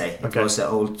 I would say. It was an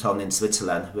old town in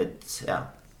Switzerland with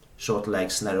short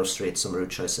legs, narrow streets, some route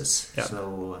choices. Yeah.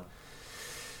 So,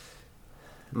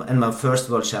 and my first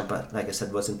World Champ, like I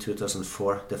said, was in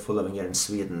 2004, the following year in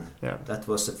Sweden. Yeah. That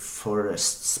was a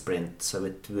forest sprint, so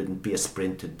it wouldn't be a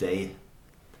sprint today.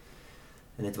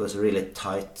 And it was really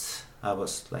tight. I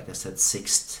was, like I said,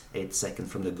 6th, 8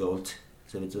 seconds from the gold.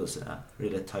 So it was a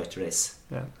really tight race.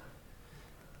 Yeah.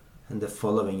 And the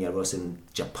following year was in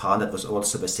Japan. That was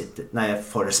also a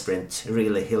forest sprint,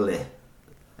 really hilly.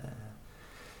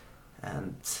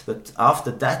 But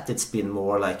after that, it's been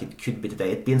more like it could be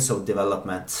today. It's been some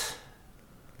development,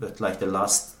 but like the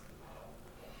last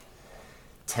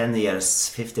 10 years,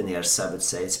 15 years, I would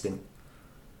say it's been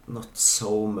not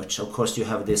so much. Of course, you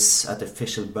have this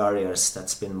artificial barriers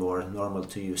that's been more normal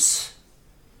to use.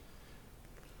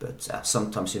 But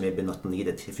sometimes you maybe not need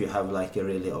it. If you have like a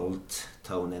really old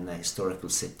town in a historical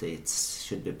city, it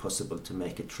should be possible to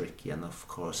make it tricky enough, of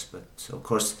course. But of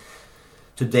course,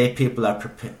 today people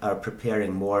are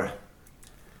preparing more.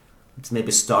 It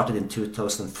maybe started in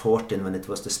 2014 when it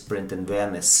was the sprint in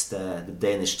Venice. The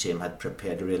Danish team had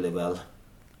prepared really well.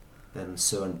 Then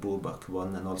Søren Bobak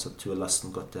won, and also Tua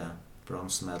Lassen got the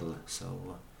bronze medal.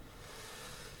 So.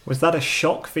 Was that a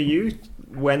shock for you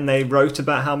when they wrote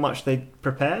about how much they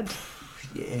prepared?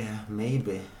 Yeah,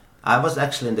 maybe. I was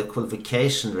actually in the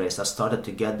qualification race. I started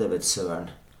together with Søren,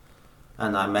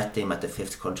 and I met him at the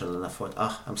 5th control, and I thought,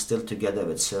 I'm still together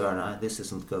with Søren. This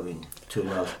isn't going too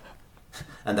well.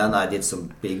 And then I did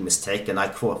some big mistake, and I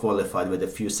qualified with a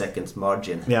few seconds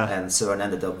margin, and Søren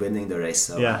ended up winning the race.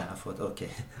 So I thought, okay.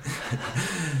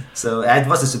 So it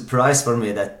was a surprise for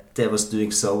me that they was doing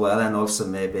so well, and also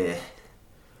maybe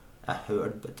I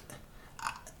heard, but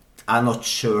I'm not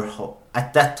sure how.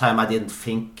 At that time, I didn't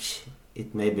think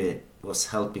it maybe was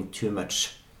helping too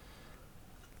much.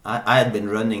 I had been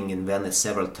running in Venice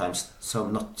several times, so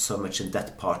not so much in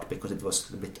that part because it was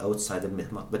a bit outside of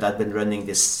Midmark. But I'd been running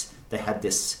this. They had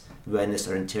this Venice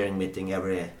orienteering meeting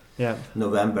every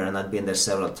November, and I'd been there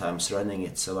several times running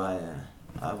it. So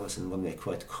I was in one way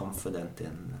quite confident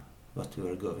in what we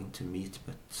were going to meet.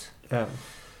 But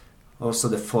Also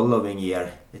the following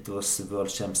year, it was the World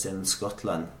Champs in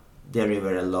Scotland. There you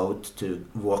were allowed to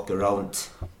walk around.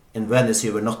 In Venice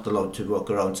you were not allowed to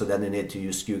walk around, so then you need to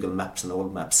use Google Maps and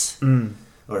old maps.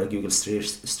 Or a Google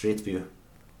Street View.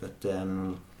 But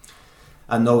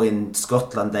I know in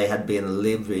Scotland they had been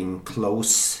living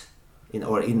close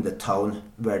in the town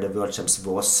where the World Champs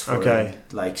was for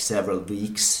like several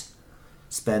weeks,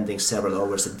 spending several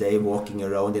hours a day walking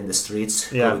around in the streets,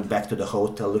 going back to the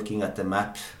hotel, looking at the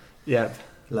map,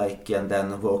 and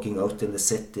then walking out in the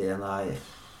city. And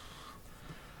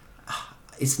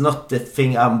it's not the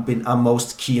thing I'm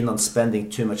most keen on spending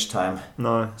too much time.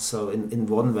 No. So in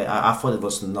one way, I thought it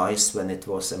was nice when it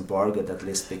was embargoed, at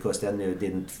least, because then you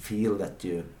didn't feel that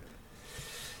you...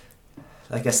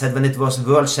 Like I said, when it was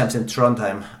World Champs in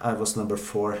Trondheim, I was number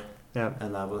 4,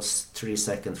 and I was 3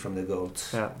 seconds from the gold.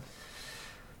 Yeah.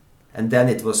 And then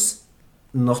it was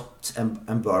not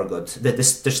embargoed. The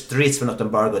streets were not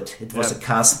embargoed. It was a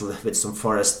castle with some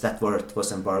forest. That where it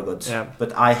was embargoed. Yeah.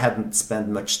 But I hadn't spent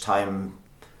much time.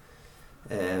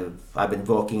 I've been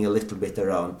walking a little bit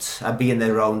around. I've been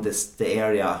around the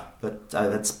area, but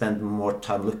I had spent more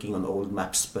time looking on old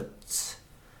maps. But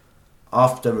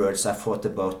afterwards, I thought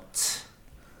about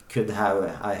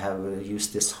I have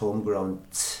used this home ground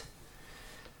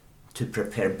to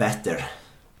prepare better.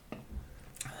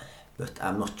 But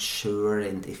I'm not sure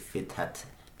if it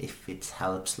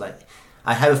helps. Like,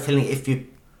 I have a feeling if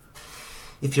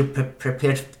you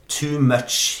prepare too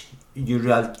much,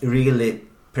 you're really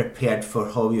prepared for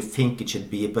how you think it should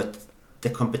be. But the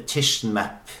competition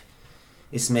map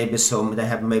is maybe they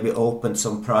have maybe opened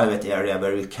some private area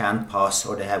where you can pass,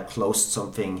 or they have closed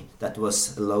something that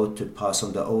was allowed to pass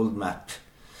on the old map.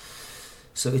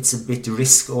 So it's a bit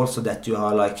risk also that you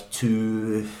are like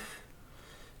too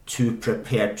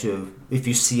prepared to, if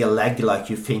you see a leg, like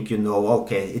you think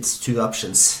okay, it's 2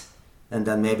 options, and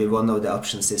then maybe one of the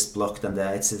options is blocked, and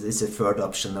it's a third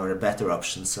option or a better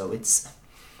option. So it's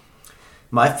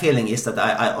my feeling is that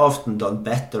I often done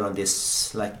better on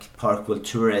this, like Park World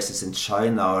Tour races in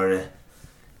China, or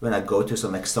when I go to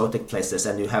some exotic places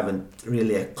and you haven't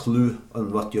really a clue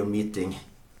on what you're meeting.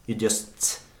 You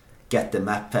just get the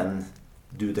map and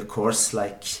do the course.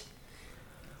 Like,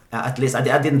 at least I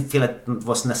didn't feel it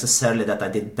was necessarily that I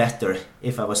did better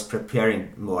if I was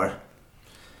preparing more.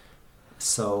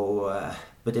 So,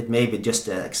 but it may be just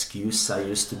an excuse. I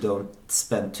used to don't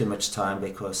spend too much time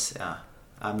because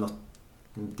I'm not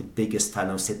the biggest fan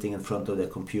of sitting in front of the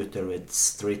computer with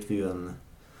Street View and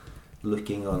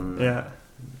looking on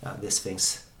these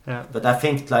things. Yeah. But I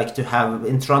think like to have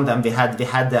in Trondheim we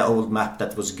had the old map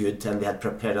that was good, and we had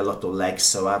prepared a lot of legs,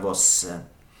 so I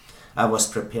was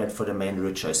prepared for the main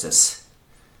route choices,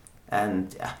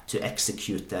 and to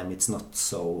execute them. It's not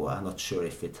so. I'm not sure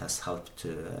if it has helped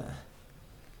to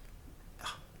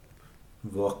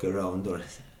walk around or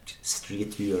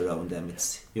street view around them.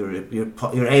 It's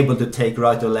you're able to take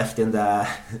right or left in the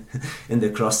in the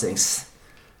crossings,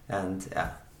 and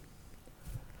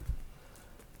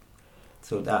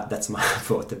so that's my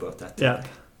thought about that. Yeah,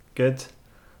 good.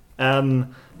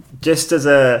 Just as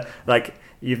a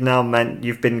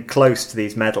you've been close to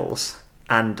these medals,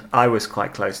 and I was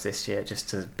quite close this year. Just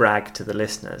to brag to the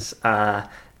listeners,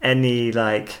 any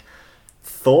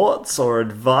thoughts or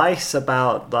advice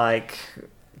about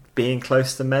being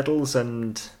close to medals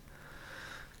and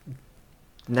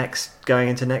going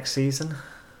into next season?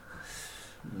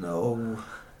 No.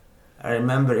 I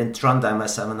remember in Trondheim,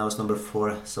 when I was number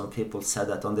 4, some people said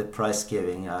that on the prize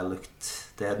giving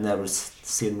they had never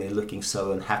seen me looking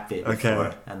so unhappy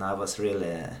before, and I was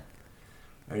really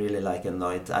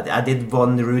annoyed. I did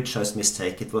one route choice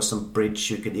mistake. It was some bridge.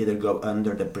 You could either go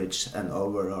under the bridge and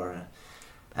over,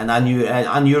 and I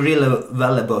knew really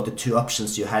well about the 2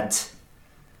 options you had,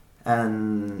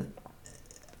 and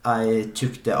I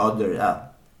took the other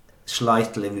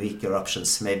slightly weaker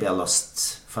options. Maybe I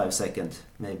lost 5 seconds,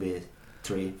 maybe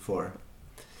 3, 4,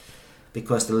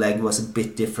 because the leg was a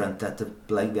bit different that the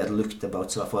leg we had looked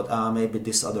about. So I thought, maybe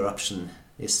this other option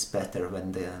is better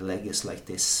when the leg is like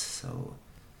this. So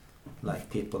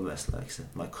people was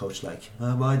my coach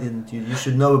why didn't you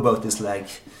should know about this leg?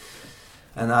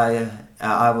 And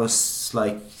I was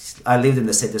I lived in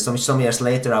the city. Some years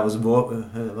later I was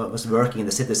working in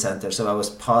the city center, so I was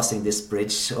passing this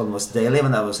bridge almost daily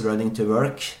when I was running to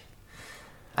work.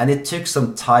 And it took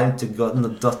some time to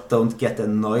don't get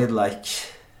annoyed.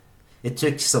 It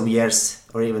took some years,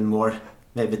 or even more,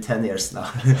 maybe 10 years now,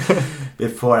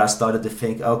 before I started to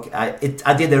think, okay,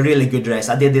 I did a really good race.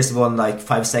 I did this one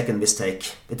 5-second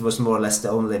mistake. It was more or less the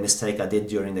only mistake I did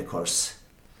during the course.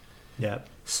 Yeah.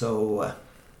 So,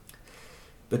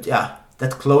 but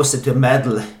that closer to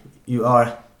medal you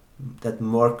are, that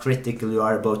more critical you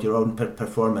are about your own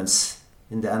performance,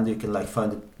 in the end you can like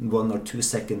find a 1 or 2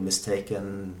 second mistake,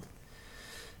 and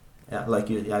like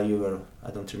you were,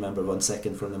 I don't remember, 1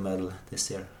 second from the medal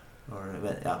this year, or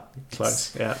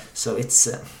close. Yeah. So it's,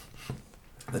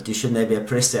 but you should maybe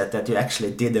appreciate that you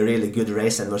actually did a really good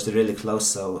race and was really close.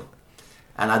 So,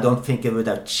 and I don't think it would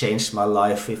have changed my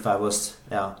life if I was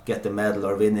get the medal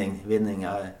or winning.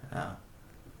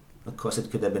 Of course, it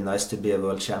could have been nice to be a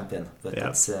world champion, but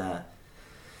it's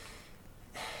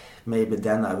maybe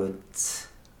then I would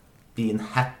been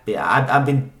happy. I've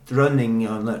been running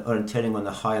on orienteering on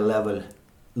a high level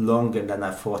longer than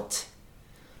I thought.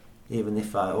 Even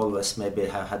if I always maybe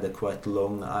have had a quite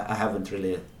long, I haven't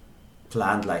really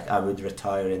planned like I would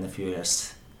retire in a few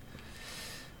years.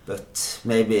 But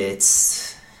maybe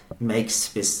it's made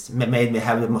me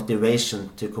have the motivation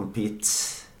to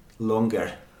compete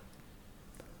longer.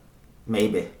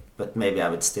 Maybe, but maybe I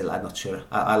would still. I'm not sure.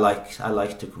 I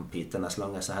like to compete, and as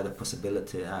long as I had a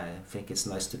possibility, I think it's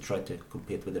nice to try to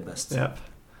compete with the best. Yep.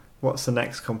 What's the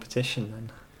next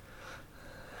competition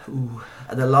then?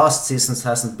 The last seasons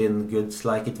hasn't been good.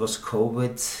 Like it was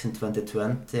COVID in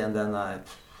 2020, and then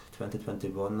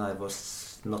 2021 I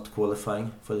was not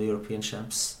qualifying for the European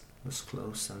Champs. It was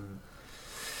close, and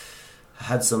I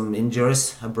had some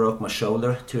injuries. I broke my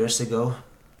shoulder 2 years ago.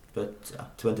 But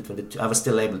 2022, I was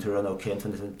still able to run okay in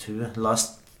 2022. The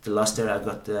last year I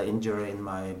got the injury in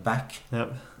my back,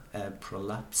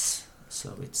 prolapse.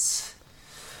 So it's,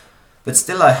 but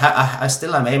still I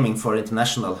still am aiming for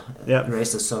international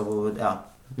races. So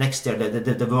next year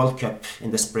the World Cup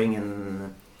in the spring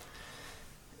in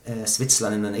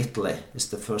Switzerland and in Italy is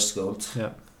the first gold.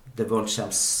 Yeah. The World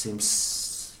Champs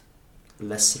seems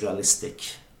less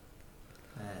realistic.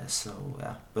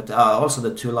 But also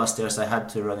the 2 last years I had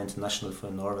to run international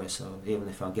for Norway, so even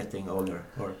if I'm getting older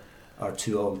or are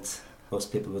too old,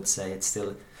 most people would say, it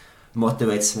still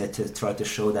motivates me to try to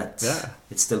show that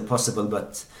it's still possible.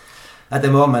 But at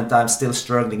the moment I'm still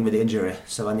struggling with injury,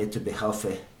 so I need to be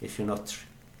healthy. If you're not,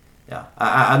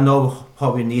 I know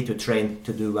how you need to train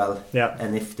to do well,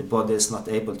 and if the body is not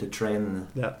able to train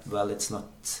well, it's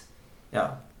not,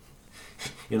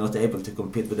 you're not able to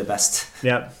compete with the best.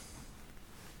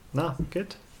 No,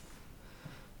 good.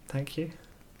 Thank you.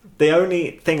 The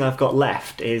only thing I've got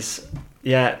left is,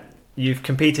 you've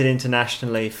competed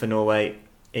internationally for Norway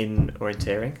in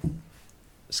orienteering,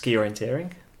 ski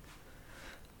orienteering,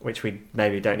 which we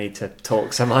maybe don't need to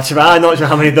talk so much about. I'm not sure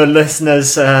how many of the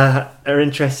listeners are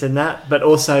interested in that, but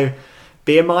also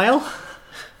beer mile.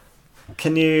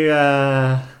 Can you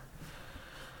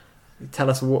tell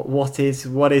us what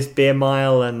is beer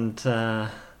mile and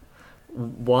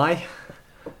why?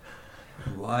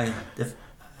 Why?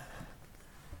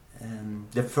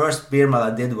 The first beer mile I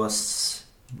did was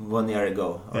 1 year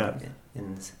ago,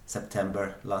 in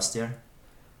September last year.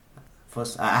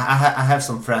 First, I have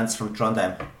some friends from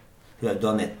Trondheim who have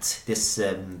done it. This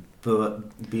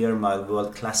beer mile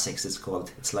World Classics, it's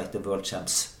called. It's like the World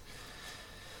Champs.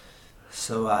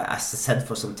 So I said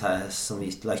for some time,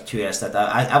 like 2 years, that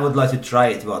I would like to try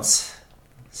it once.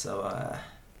 So.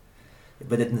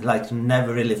 But it like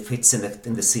never really fits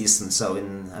in the season. So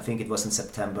I think it was in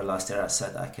September last year I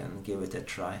said I can give it a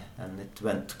try, and it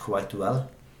went quite well.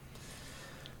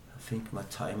 I think my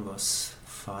time was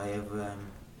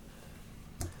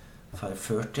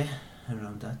 5:30,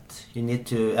 around that. You need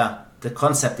to the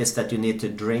concept is that you need to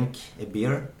drink a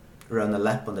beer, run a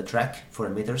lap on the track 4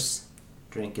 meters,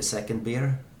 drink a second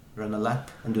beer, run a lap,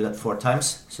 and do that 4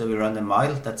 times. So we run a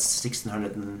mile, that's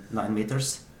 1609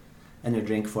 meters. And you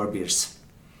drink 4 beers.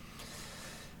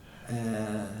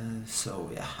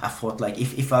 I thought like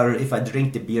if I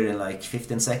drink the beer in like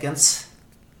 15 seconds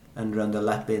and run the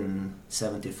lap in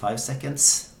 75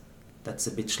 seconds, that's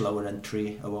a bit slower than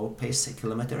 3:00 pace a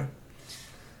kilometer.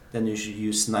 Then you should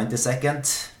use 90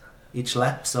 seconds each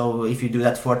lap. So if you do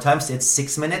that 4 times, it's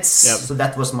 6 minutes. Yep. So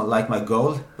that was my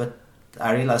goal. But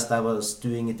I realized I was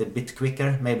doing it a bit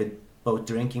quicker, maybe both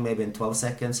drinking maybe in 12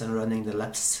 seconds and running the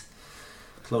laps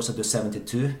closer to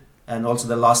 72, and also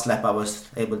the last lap I was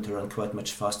able to run quite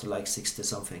much faster, like 60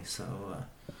 something. So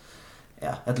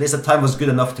at least the time was good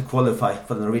enough to qualify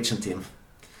for the Norwegian team.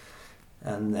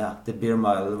 And the beer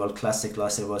mile World Classic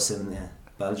last year was in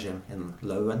Belgium, in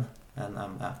Leuven, and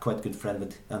I'm a quite good friend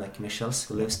with Annick Michels,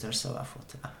 who lives there. So I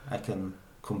thought I can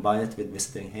combine it with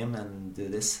visiting him and do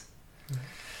this.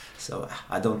 So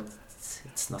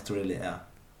it's not really I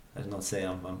don't say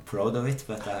I'm proud of it,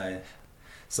 but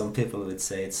some people would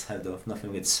say it's had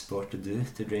nothing with sport to do,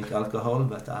 to drink alcohol,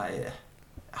 but I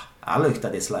looked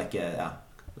at it like a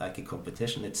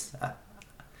competition. It's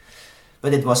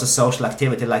but it was a social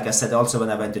activity, like I said, also when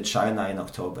I went to China in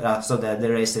October. So the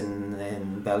race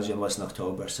in Belgium was in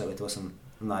October, so it was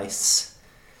a nice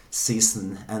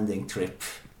season-ending trip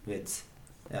with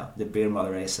the beer mile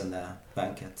race and the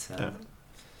banquet.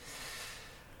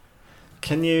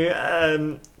 Can you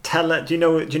do you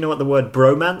know what the word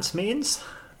bromance means?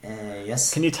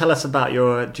 Yes. Can you tell us about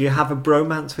do you have a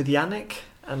bromance with Yannick?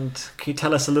 And can you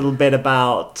tell us a little bit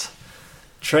about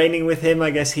training with him?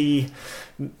 I guess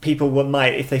people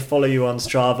might, if they follow you on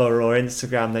Strava or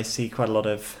Instagram, they see quite a lot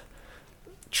of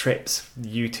trips,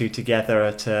 you two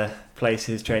together to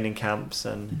places, training camps,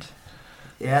 and...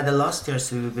 Yeah, the last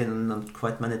years we've been on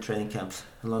quite many training camps,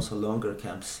 and also longer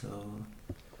camps. So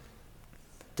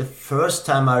the first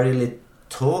time I really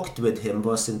talked with him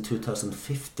was in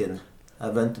 2015. I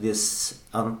went to this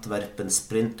Antwerpen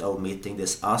Sprint O meeting,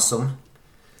 this ASOM.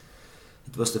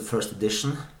 It was the first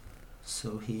edition,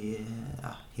 so he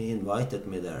invited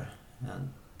me there,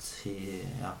 and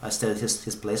I stayed at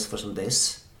his place for some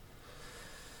days.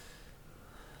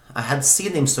 I had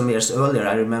seen him some years earlier,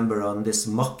 I remember, on this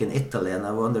mock in Italy, and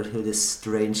I wondered who this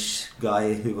strange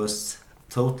guy who was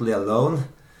totally alone.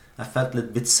 I felt a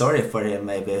little bit sorry for him,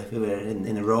 maybe. We were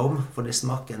in Rome for this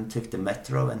mock and took the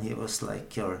metro, and he was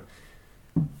like,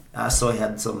 I saw he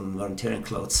had some orienteering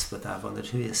clothes, but I wondered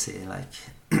who is he, like...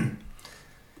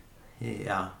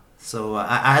 So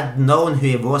I had known who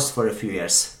he was for a few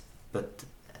years,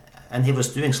 and he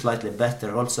was doing slightly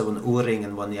better. Also on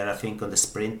O-ringen 1 year, I think on the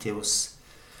sprint he was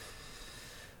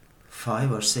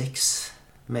 5 or 6.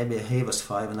 Maybe he was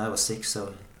 5 and I was 6,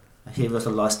 so he was the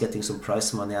last getting some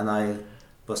prize money, and I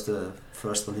was the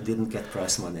first one who didn't get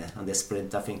prize money on the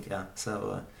sprint, I think.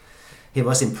 So he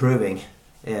was improving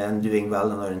and doing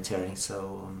well on orienteering.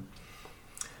 So.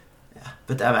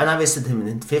 But when I visited him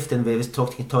in 15, he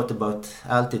talked about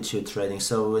altitude training.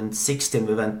 So in 16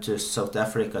 we went to South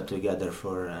Africa together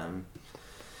for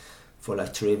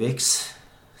like 3 weeks.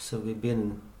 So we've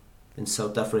been in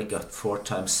South Africa 4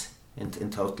 times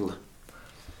in total.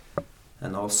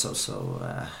 And also,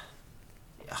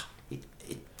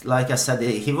 like I said,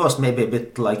 he was maybe a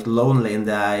bit like lonely in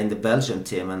the Belgian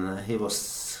team, and he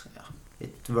was.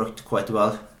 It worked quite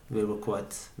well. We were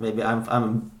quite. Maybe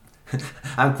I'm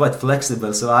quite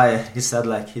flexible, so he said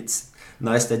like it's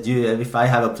nice that if I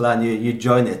have a plan, you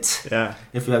join it. Yeah.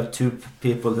 If you have 2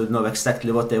 people who know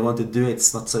exactly what they want to do,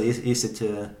 it's not so easy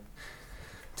to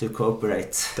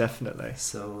cooperate. Definitely.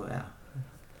 So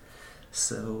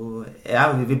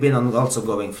we've been also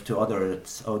going to other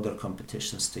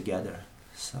competitions together.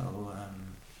 So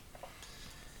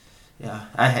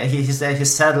he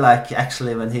said like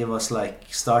actually when he was like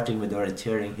starting with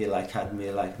orienteering, he like had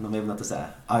me like maybe not as an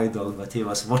idol, but he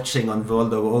was watching on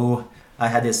Voldo. I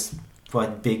had this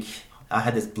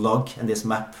blog and this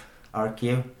map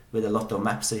archive with a lot of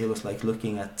maps, so he was like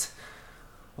looking at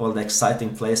all the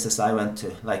exciting places I went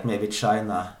to, like maybe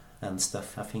China and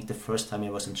stuff. I think the first time he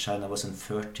was in China was in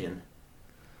 13.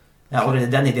 Yeah, already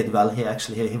then he did well. He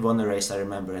won a race, I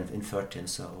remember, in 13.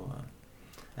 So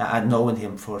I'd known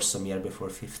him for some year before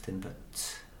 15, but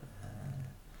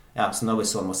so now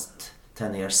it's almost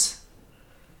 10 years.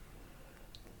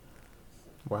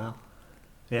 Wow.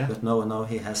 Yeah. But now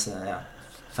he has a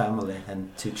family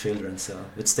and 2 children, so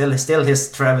but still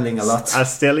he's traveling a lot.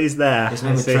 Still he's there. He's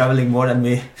maybe traveling more than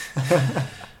me.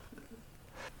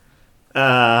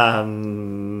 I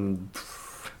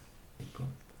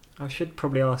should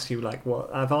probably ask you like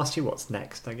what I've asked you what's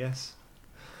next, I guess.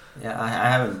 Yeah, I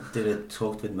haven't really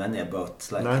talked with many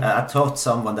about like No. I told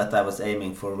someone that I was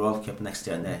aiming for World Cup next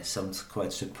year, and they sound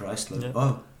quite surprised, like,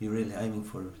 "Oh, you're really aiming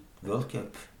for World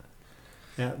Cup?"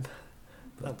 Yeah,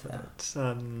 but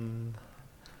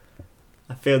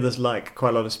I feel there's like quite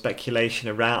a lot of speculation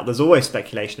around. There's always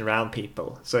speculation around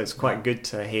people, so it's quite good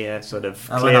to hear sort of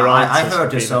clear answers. I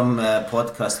heard some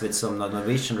podcast with some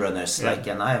Norwegian runners, like,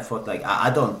 and I thought like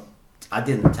I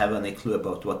didn't have any clue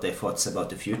about what they thought about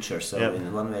the future. So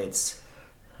in one way, it's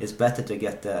better to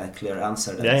get a clear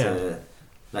answer than to,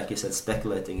 like you said,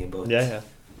 speculating about. Yeah.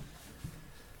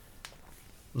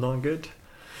 Not good.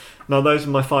 No, those are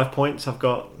my 5 points I've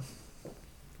got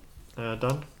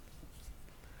done.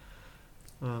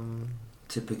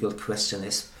 Typical question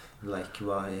is like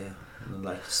why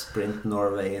like sprint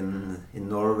Norway in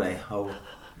Norway? How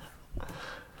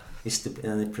is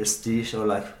there any prestige, or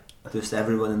like does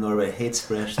everyone in Norway hate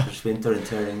sprint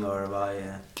orienteering, or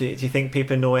why? Do you think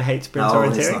people in Norway hate sprint no,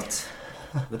 orienteering? No, it's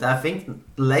not. But I think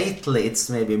lately it's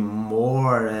maybe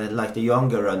more like the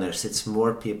younger runners. It's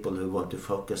more people who want to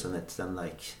focus on it than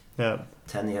like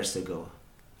 10 years ago.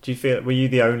 Do you feel, were you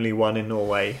the only one in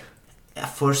Norway?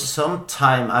 For some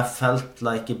time I felt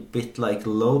like a bit like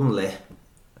lonely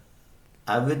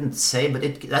I wouldn't say, but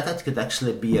that could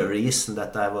actually be a reason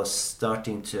that I was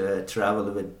starting to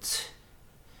travel with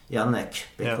Jannik,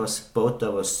 because both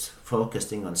of us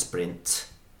focusing on sprint,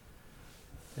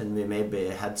 and we maybe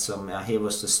had some. He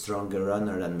was a stronger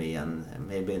runner than me, and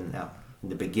maybe in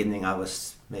the beginning I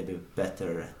was maybe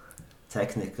better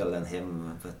technical than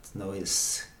him, but now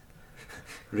he's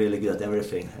really good at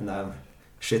everything, and I'm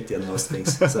shitty on most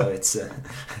things. So it's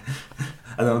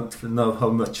I don't know how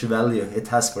much value it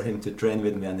has for him to train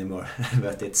with me anymore,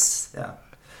 but it's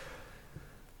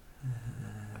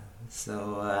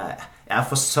so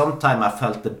for some time I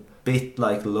felt a bit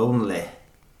like lonely.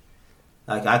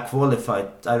 Like I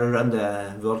qualified, I ran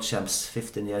the World Champs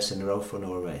 15 years in a row for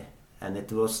Norway, and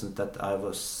it wasn't that I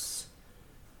was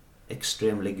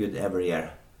extremely good every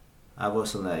year. I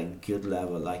was on a good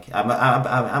level. Like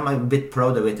I'm a bit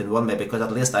proud of it in one way, because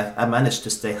at least I managed to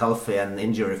stay healthy and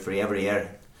injury free every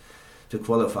year to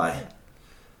qualify.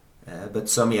 But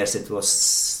some years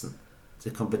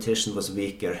the competition was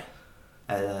weaker.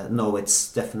 No,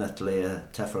 it's definitely a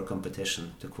tougher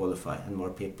competition to qualify, and more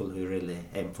people who really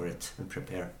aim for it and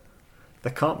prepare.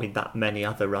 There can't be that many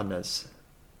other runners,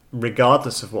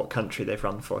 regardless of what country they've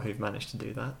run for, who've managed to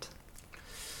do that.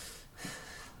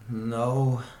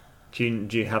 No. Do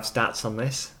you have stats on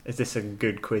this? Is this a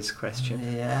good quiz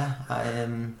question? Yeah,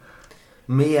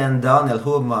 me and Daniel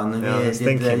Homan,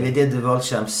 we did the World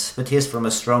Champs, but he's from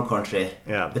a strong country.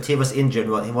 Yeah. But he was injured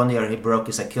one year. He broke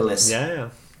his Achilles.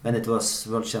 Yeah. When it was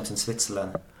World Champs in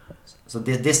Switzerland. So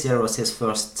this year was his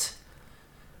first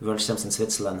World Champs in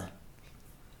Switzerland.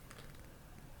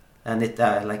 And it,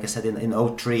 like I said, in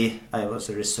 2003 I was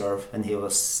a reserve, and he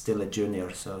was still a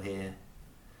junior. So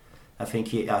I think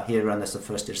he ran as a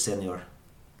first year senior,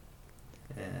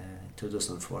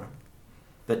 2004.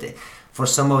 But for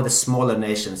some of the smaller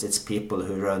nations, it's people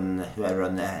who run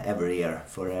every year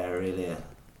for a really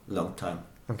long time.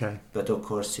 Okay. But of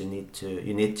course, you need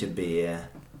to be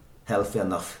healthy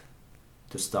enough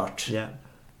to start. Yeah.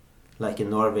 Like in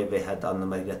Norway, we had Anna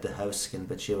Margrethe Hausken,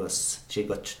 but she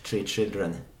got 3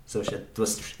 children, so it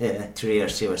was 3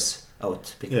 years she was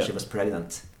out because she was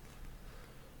pregnant.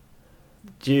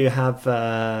 Do you have?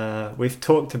 We've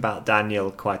talked about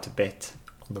Daniel quite a bit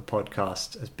on the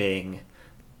podcast as being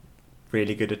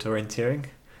really good at orienteering.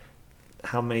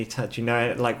 How many times do you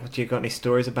know? Like, do you got any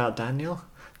stories about Daniel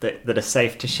that are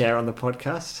safe to share on the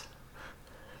podcast?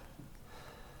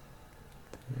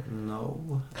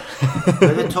 No.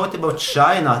 When we talked about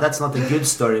China, that's not a good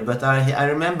story, but I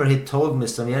remember he told me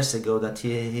some years ago that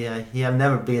he had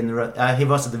never been. He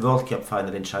was at the World Cup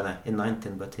final in China in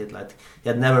 19, but he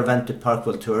had never went to Park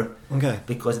World Tour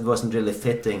because it wasn't really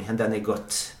fitting, and then he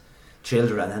got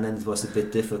children, and then it was a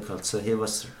bit difficult. So he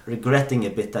was regretting a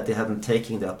bit that he hadn't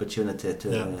taken the opportunity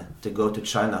to go to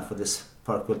China for this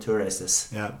Park World Tour races.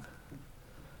 Yeah.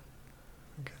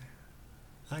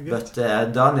 But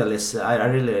Daniel is, I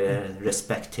really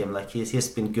respect him. Like he's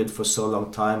been good for so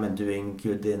long time and doing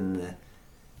good in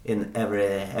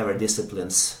every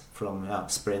disciplines, from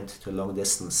sprint to long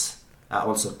distance.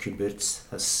 Also Kuburtz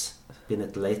has been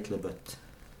it lately, but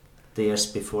the years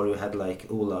before you had like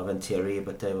Olav and Thierry,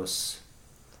 but they was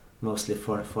mostly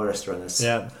forest runners.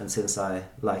 Yeah. And since I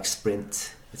like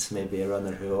sprint, it's maybe a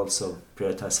runner who also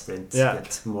prioritize sprint. Yeah.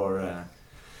 Get more.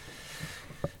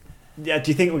 Do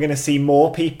you think we're going to see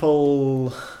more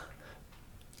people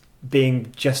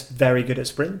being just very good at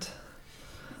sprint?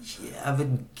 Yeah, I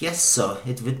would guess so.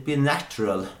 It would be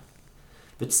natural.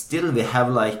 But still we have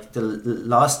like the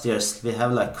last years, we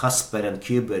have like Kasper and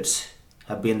Kubert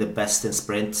have been the best in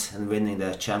sprint and winning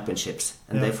the championships.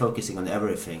 And they're focusing on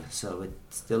everything. So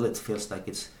it feels like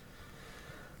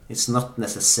it's not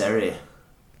necessary.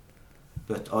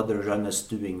 But other runners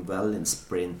doing well in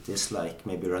sprint is like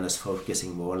maybe runners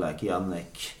focusing more, like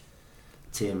Jannik,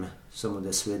 Tim, some of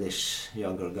the Swedish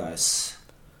younger guys.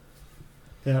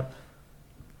 Yeah.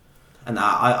 And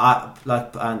I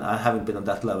haven't been on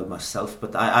that level myself,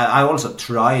 but I also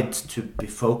tried to be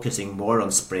focusing more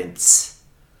on sprints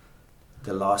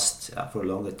the last for a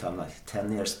longer time, like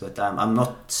 10 years. But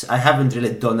I haven't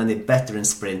really done any better in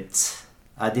sprint.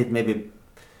 I did maybe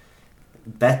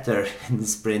better in the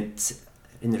sprint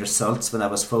in the results when I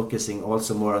was focusing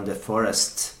also more on the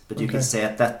forest, but you can say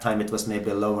at that time it was maybe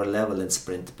a lower level in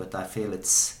sprint. But I feel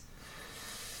it's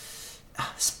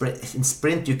in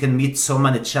sprint you can meet so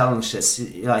many challenges,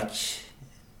 like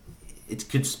it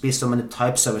could be so many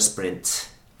types of a sprint.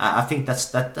 I think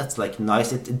that's like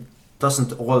nice. It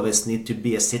doesn't always need to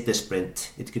be a city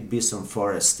sprint. It could be some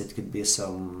forest, it could be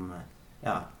some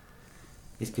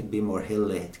it could be more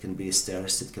hilly, it can be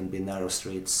stairs, it can be narrow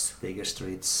streets, bigger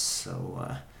streets.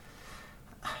 So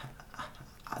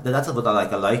that's what I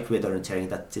like with orienteering,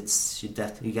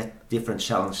 that you get different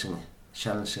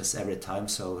challenges every time.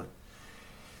 So,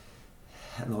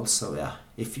 and also, yeah,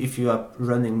 if you are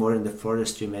running more in the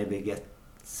forest, you maybe get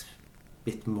a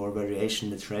bit more variation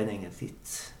in the training.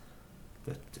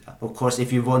 But of course,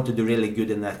 if you want to do really good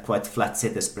in a quite flat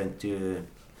city sprint,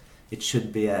 it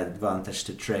should be an advantage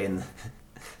to train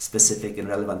specific and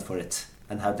relevant for it,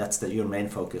 and how that's your main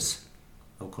focus,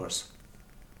 of course.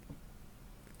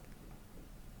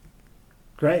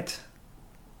 Great.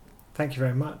 Thank you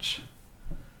very much.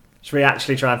 Should we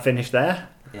actually try and finish there?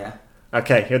 Yeah.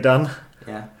 Okay, you're done?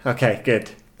 Yeah. Okay,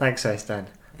 good. Thanks, Øystein.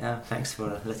 Yeah, thanks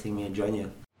for letting me join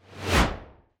you.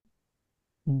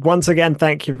 Once again,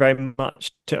 thank you very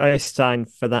much to Øystein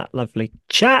for that lovely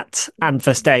chat and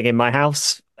for staying in my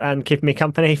house and keeping me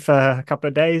company for a couple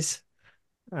of days.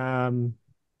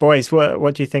 Boys,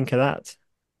 what do you think of that?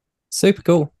 Super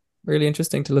cool. Really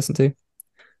interesting to listen to.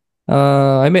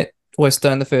 I met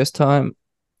Øystein the first time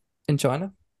in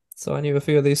China, so I knew a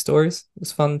few of these stories. It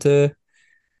was fun to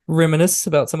reminisce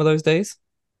about some of those days.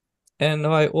 And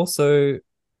I also,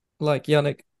 like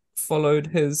Yannick, followed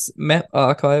his map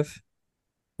archive.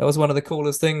 That was one of the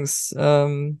coolest things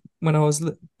when I was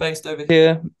based over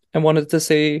here and wanted to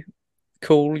see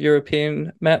cool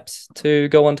European maps, to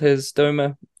go onto his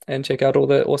Doma and check out all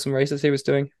the awesome races he was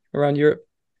doing around Europe.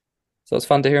 So it's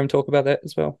fun to hear him talk about that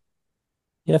as well.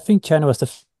 Yeah, I think China was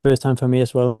the first time for me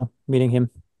as well, meeting him.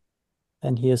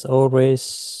 And he has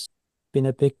always been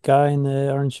a big guy in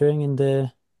the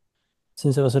orienteering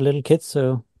since I was a little kid.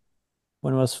 So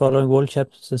when I was following World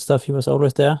Champs and stuff, he was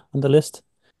always there on the list.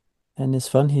 And it's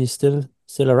fun, he's still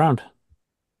around.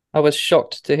 I was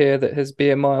shocked to hear that his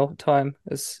beer mile time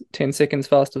is 10 seconds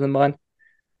faster than mine.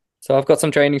 So I've got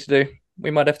some training to do. We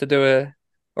might have to do a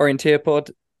orienteer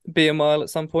pod beer mile at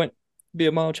some point,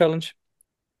 beer mile challenge.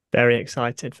 Very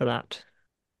excited for that.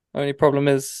 Only problem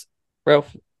is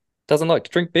Ralph doesn't like to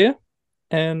drink beer,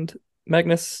 and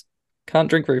Magnus can't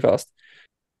drink very fast.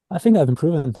 I think I've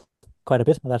improved quite a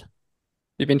bit with that.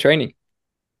 You've been training.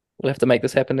 We'll have to make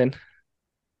this happen then.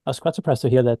 I was quite surprised to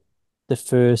hear that the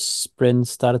first sprint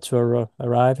started to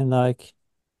arrive in like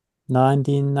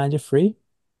 1993.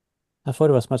 I thought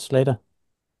it was much later.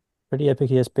 Pretty epic.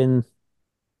 He has been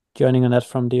joining on that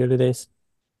from the early days.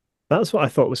 That's what I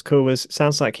thought was cool. It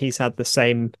sounds like he's had the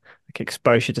same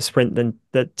exposure to sprint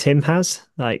that Tim has,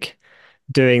 like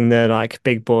doing the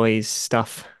big boys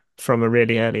stuff from a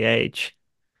really early age.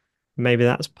 Maybe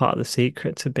that's part of the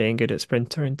secret to being good at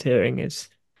sprint orienteering, is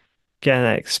getting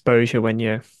that exposure when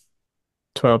you're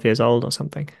 12 years old or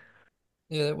something.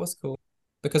 Yeah, that was cool.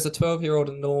 Because a 12-year-old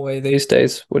in Norway these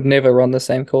days would never run the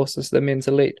same course as the men's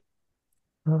elite.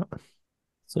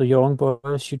 So young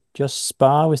boys should just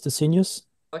spar with the seniors?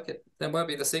 Like it. That might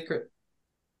be the secret.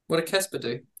 What did Casper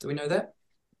do? Do we know that?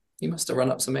 He must have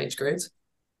run up some age grades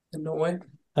in Norway.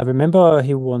 I remember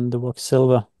he won the World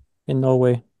Silver in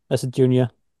Norway as a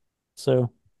junior.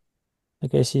 So I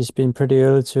guess he's been pretty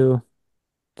early to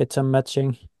get some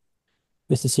matching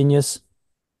with the seniors.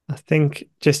 I think,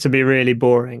 just to be really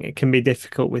boring, it can be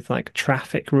difficult with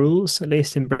traffic rules, at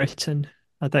least in Britain.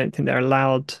 I don't think they're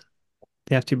allowed.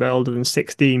 You have to be older than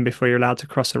 16 before you're allowed to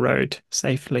cross a road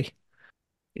safely.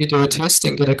 You do a test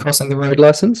and get a crossing the road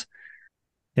license.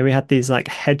 Yeah, we had these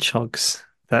hedgehogs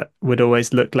that would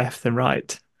always look left and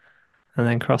right and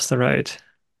then cross the road.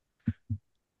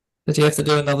 Did you have to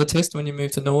do another test when you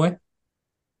moved to Norway?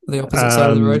 The opposite side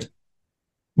of the road?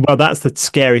 Well, that's the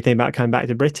scary thing about coming back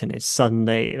to Britain, is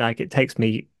suddenly it takes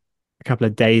me a couple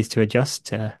of days to adjust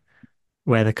to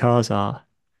where the cars are.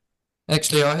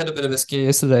 Actually, I had a bit of a scare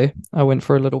yesterday. I went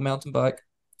for a little mountain bike.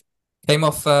 Came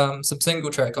off some single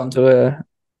track onto a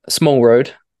small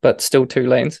road, but still 2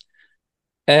 lanes.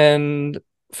 And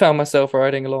found myself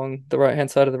riding along the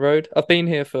right-hand side of the road. I've been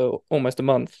here for almost a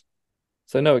month,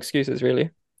 so no excuses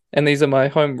really. And these are my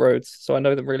home roads, so I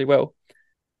know them really well.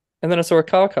 And then I saw a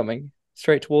car coming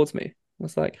straight towards me. I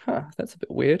was like, that's a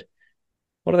bit weird.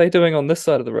 What are they doing on this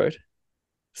side of the road?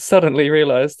 Suddenly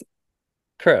realized,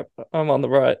 crap, I'm on the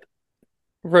right.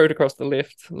 Road across the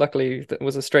left. Luckily, it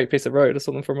was a straight piece of road. I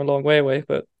saw them from a long way away,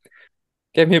 but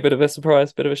gave me a bit of a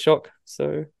surprise, bit of a shock.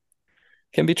 So,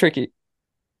 can be tricky.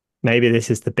 Maybe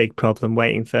this is the big problem,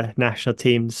 waiting for national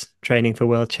teams, training for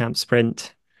World Champ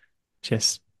Sprint,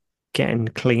 just getting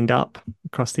cleaned up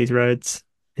across these roads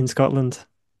in Scotland.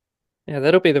 Yeah,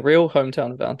 that'll be the real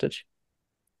hometown advantage.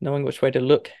 Knowing which way to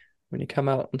look when you come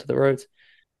out onto the roads.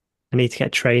 I need to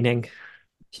get training.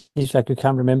 Seems like you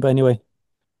can't remember anyway.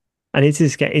 I need to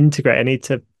just get integrated. I need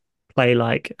to play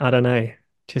I don't know,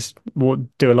 just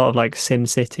do a lot of Sim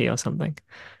City or something.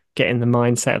 Get in the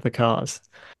mindset of the cars.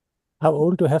 How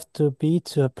old do you have to be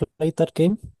to have played that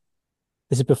game?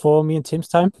 Is it before me and Tim's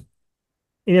time?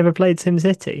 You never played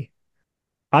SimCity?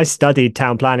 I studied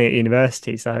town planning at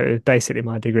university, so it was basically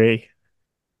my degree.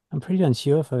 I'm pretty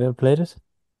unsure if I've ever played it.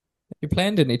 Have you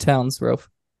planned any towns, Ralph?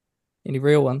 Any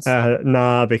real ones?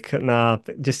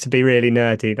 Just to be really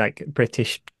nerdy, like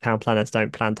British town planners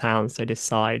don't plan towns, they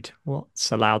decide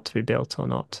what's allowed to be built or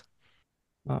not.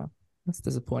 Oh, that's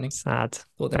disappointing. Sad.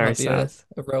 Thought there Very might be sad.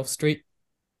 a Ralph Street.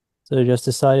 So you just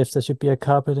decide if there should be a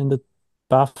carpet in the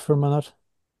bathroom or not.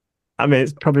 I mean,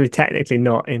 it's probably technically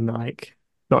not in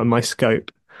my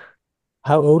scope.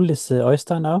 How old is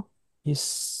Øystein now?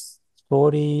 He's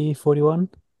 40, 41.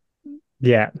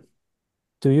 Yeah,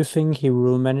 Do you think he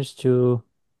will manage to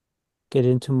get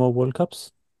into more World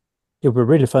Cups? It would be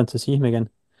really fun to see him again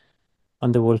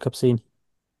on the World Cup scene.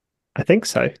 I think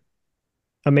so.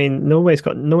 I mean, Norway's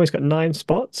got 9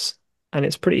 spots, and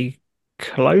it's pretty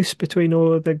close between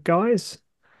all of the guys,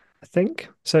 I think.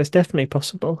 So it's definitely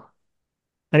possible.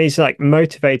 And he's like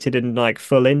motivated and like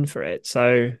full in for it,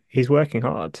 so he's working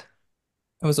hard.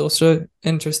 It was also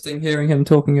interesting hearing him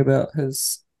talking about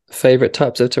his favorite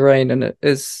types of terrain, and it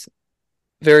is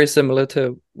very similar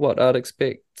to what I'd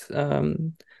expect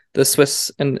the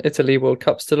Swiss and Italy World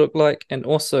Cups to look like, and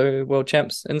also World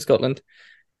Champs in Scotland.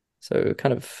 So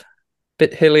kind of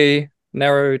bit hilly,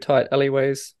 narrow, tight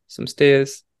alleyways, some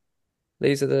stairs.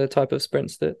 These are the type of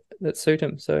sprints that suit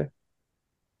him. So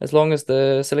as long as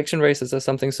the selection races are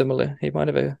something similar, he might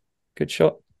have a good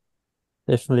shot.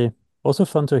 Definitely. Also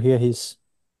fun to hear his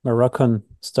Moroccan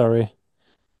story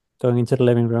going into the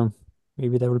living room.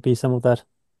 Maybe there will be some of that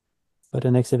for the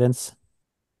next events.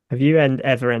 Have you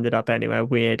ever ended up anywhere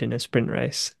weird in a sprint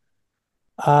race?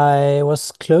 I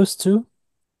was close to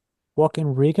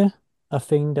walking Riga. I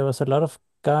think there was a lot of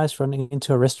guys running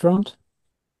into a restaurant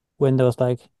when there was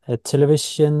like a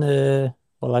television or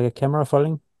like a camera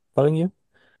following you.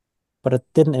 But I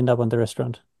didn't end up on the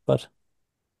restaurant. But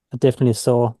I definitely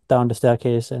saw down the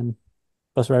staircase and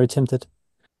was very tempted.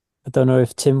 I don't know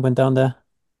if Tim went down there.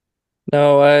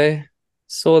 No, I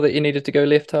saw that you needed to go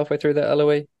left halfway through that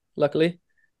alleyway, luckily.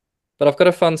 But I've got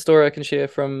a fun story I can share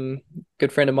from a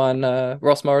good friend of mine,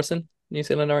 Ross Morrison, New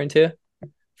Zealand orienteer,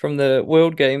 from the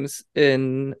World Games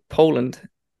in Poland.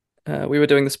 We were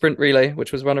doing the sprint relay,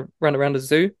 which was run around a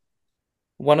zoo.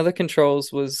 One of the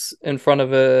controls was in front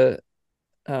of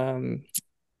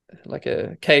like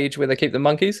a cage where they keep the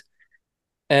monkeys,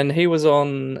 and he was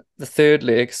on the third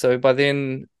leg. So by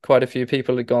then, quite a few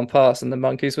people had gone past, and the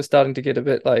monkeys were starting to get a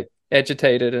bit like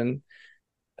agitated and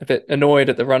a bit annoyed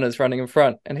at the runners running in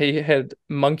front. And he had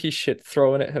monkey shit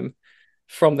thrown at him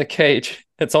from the cage.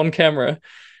 It's on camera.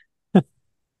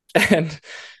 And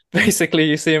basically,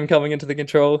 you see him coming into the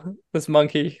control. This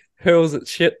monkey hurls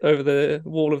its shit over the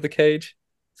wall of the cage.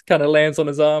 It kind of lands on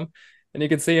his arm, and you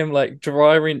can see him like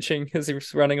dry wrenching as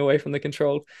he's running away from the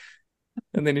control.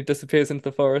 And then he disappears into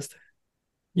the forest.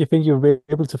 You think you'll be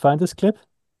able to find this clip?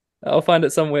 I'll find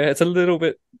it somewhere. It's a little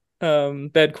bit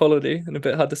bad quality and a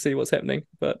bit hard to see what's happening,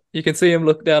 but you can see him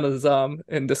look down at his arm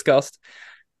in disgust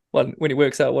when he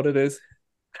works out what it is.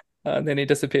 And then he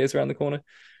disappears around the corner.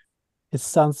 It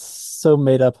sounds so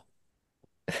made up.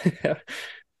 Yeah.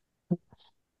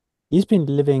 He's been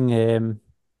living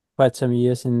quite some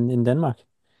years in Denmark.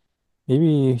 Maybe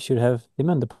you should have him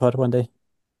on the pod one day.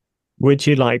 Would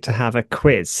you like to have a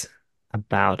quiz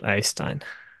about Øystein?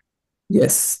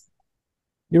 Yes.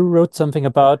 You wrote something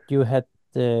about you have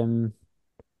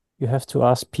to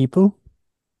ask people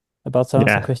about some of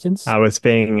the Yeah, questions.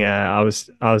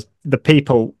 the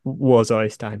people was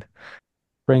Øystein.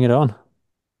 Bring it on.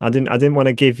 I didn't want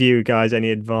to give you guys any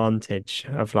advantage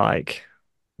of like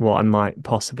what I might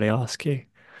possibly ask you.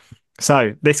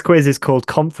 So this quiz is called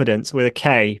Confidence with a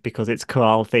K because it's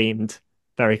Kvaal themed.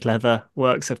 Very clever.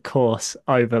 Works, of course,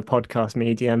 over podcast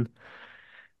medium.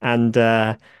 And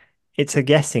it's a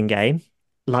guessing game,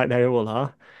 like they all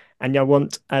are. And you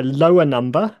want a lower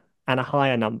number and a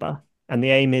higher number. And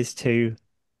the aim is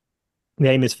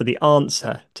for the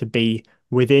answer to be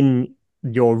within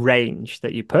your range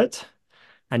that you put.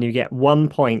 And you get 1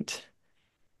 point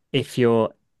if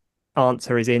your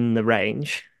answer is in the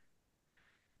range.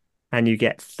 And you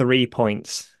get 3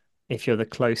 points if you're the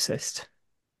closest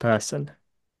person.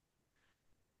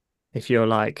 If your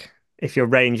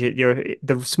range,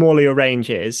 the smaller your range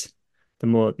is, the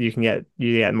more you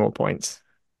get more points.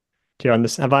 Do you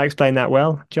understand? Have I explained that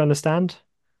well? Do you understand?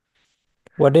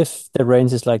 What if the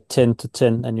range is like 10 to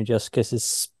 10 and you just guess it's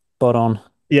spot on?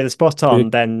 Yeah, the spot Do you,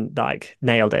 on, then like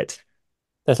nailed it.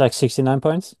 that's like 69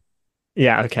 points.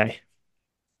 Yeah, okay.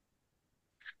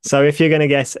 So if you're gonna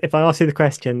guess, if I ask you the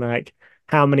question like,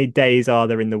 how many days are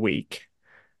there in the week?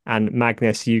 and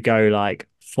Magnus, you go like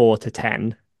 4 to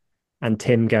 10, and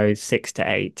Tim goes 6 to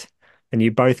 8, then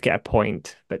you both get a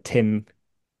point, but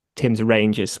Tim's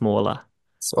range is smaller.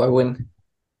 So I win.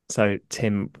 So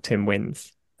Tim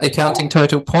wins. Are you counting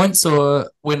total points or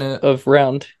winner? Of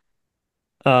round.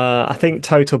 I think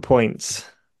total points.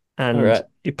 And All right.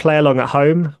 you play along at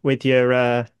home with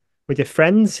your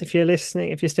friends if you're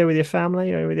listening, if you're still with your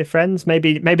family or with your friends.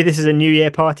 Maybe this is a New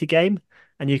Year party game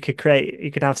and you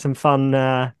could have some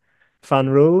fun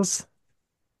rules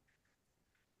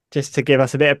just to give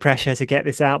us a bit of pressure to get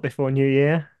this out before New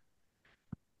Year.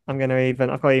 I've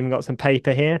even got some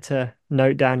paper here to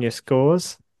note down your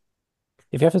scores.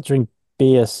 If you have to drink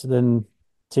beers, then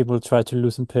Tim will try to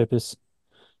lose on purpose.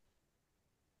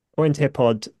 Orienteer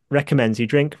Pod recommends you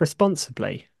drink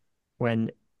responsibly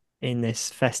when in this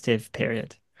festive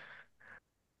period.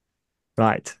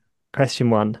 Right. Question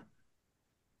 1.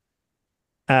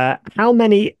 How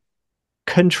many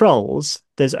controls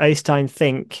does Øystein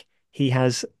think he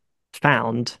has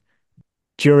found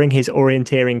during his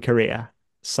orienteering career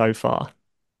so far?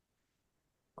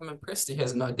 I'm impressed he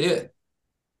has an idea.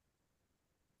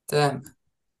 Damn.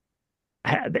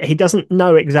 He doesn't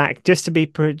know exact. Just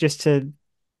to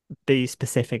be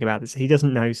specific about this, he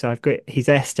doesn't know. So he's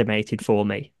estimated for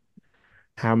me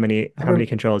how many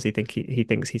controls he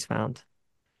thinks he's found.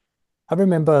 I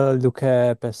remember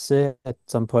Luca Basset at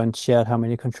some point shared how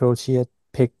many controls he had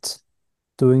picked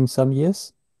during some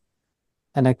years.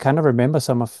 And I kind of remember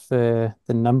some of the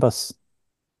numbers.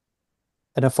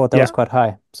 And I thought that was quite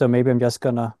high. So maybe I'm just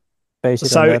gonna base it on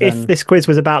So that. if this quiz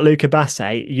was about Luca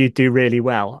Basset, you'd do really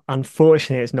well.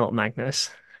 Unfortunately, it's not, Magnus.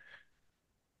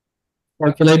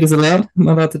 Calculators allowed? I'm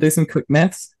about to do some quick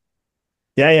maths.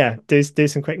 Yeah. Do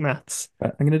some quick maths.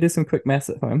 Right, I'm going to do some quick maths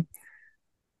at home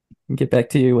and get back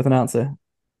to you with an answer. I'm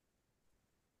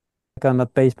gonna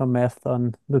base my math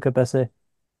on Luca Basset.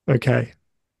 Okay.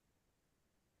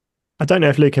 I don't know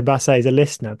if Luca Basset is a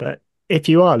listener, but if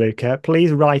you are, Luca,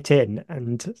 please write in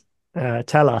and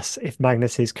tell us if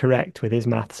Magnus is correct with his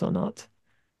maths or not.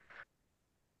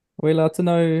 Are we allowed to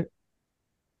know?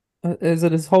 Is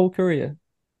it his whole career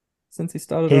since he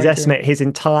started? His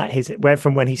orienteering? estimate, where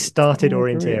from when he started whole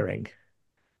orienteering.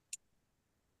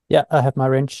 Yeah, I have my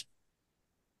range.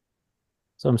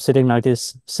 So I'm sitting like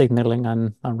this, signaling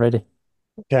I'm ready.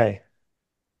 Okay.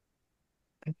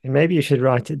 Maybe you should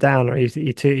write it down, or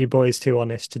you boys too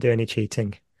honest to do any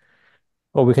cheating.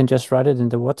 Or we can just write it in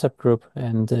the WhatsApp group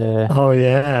and Oh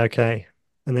yeah, okay.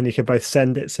 And then you can both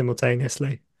send it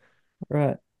simultaneously.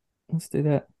 Right, let's do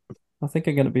that. I think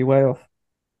I'm going to be way off.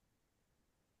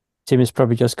 Tim is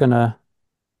probably just gonna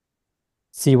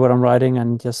see what I'm writing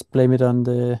and just blame it on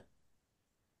the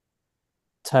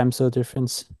time zone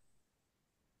difference.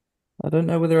 I don't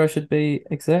know whether I should be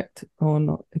exact or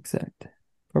not exact.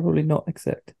 Probably not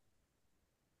exact.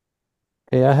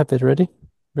 Okay, I have it ready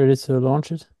to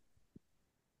launch it.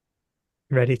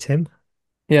 Ready, Tim?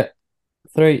 Yeah.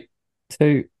 3,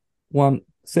 2, 1,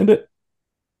 send it.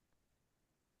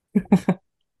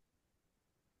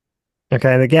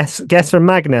 Okay, the guess from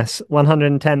Magnus,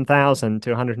 110,000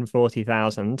 to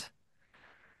 140,000.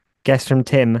 Guess from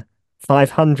Tim,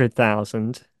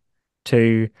 500,000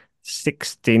 to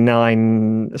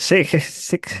 69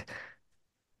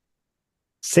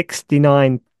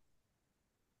 69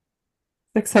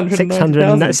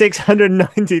 690,000.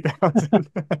 690,000.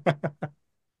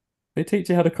 They teach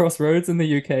you how to cross roads in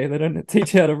the UK. They don't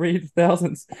teach you how to read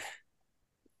thousands.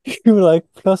 You were like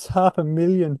plus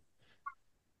 500,000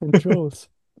 controls.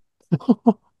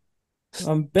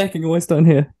 I'm backing Øystein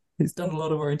here. He's done a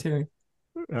lot of orienteering.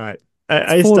 Right.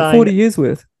 40 years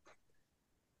worth.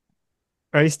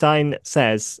 Øystein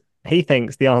says he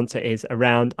thinks the answer is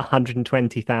around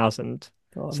 120,000.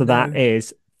 So that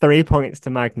is 3 points to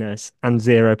Magnus and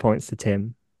 0 points to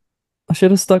Tim. I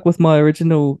should have stuck with my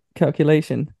original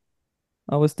calculation.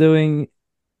 I was doing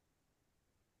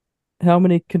how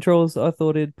many controls I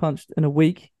thought he'd punched in a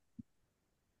week.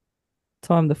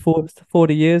 Time the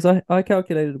 40 years. I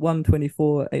calculated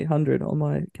 124,800 on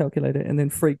my calculator and then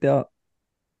freaked out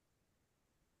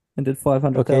and did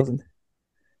 500,000. Okay.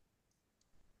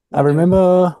 I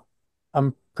remember,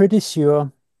 I'm pretty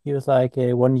sure he was like,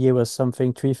 1 year was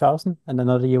something 3,000 and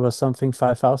another year was something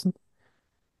 5,000.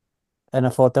 And I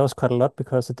thought that was quite a lot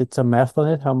because I did some math on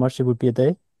it, how much it would be a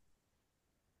day.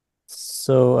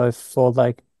 So I thought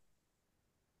like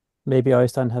maybe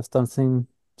Øystein has done something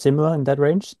similar in that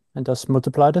range and just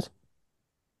multiplied it.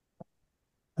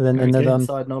 And then ended on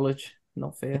Inside knowledge,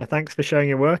 not fair. Yeah, thanks for showing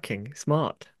you're working.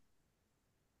 Smart.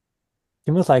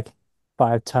 it was like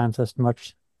 5 times as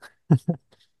much.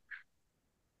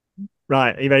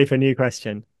 Right, are you ready for a new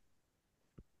question?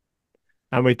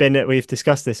 and we've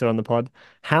discussed this on the pod.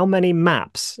 How many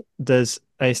maps does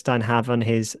Øystein have on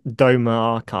his Doma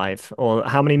archive, or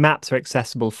how many maps are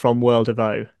accessible from World of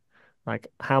O? Like,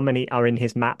 how many are in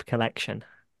his map collection?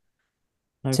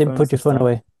 No Tim, phones put your this phone time.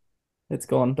 away. It's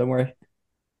gone. Don't worry.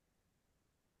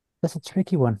 That's a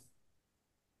tricky one.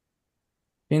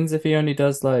 Depends if he only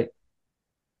does like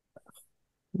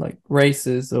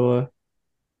races or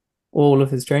all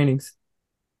of his trainings.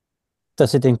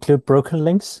 Does it include broken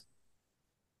links?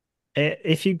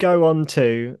 If you go on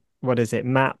to, what is it,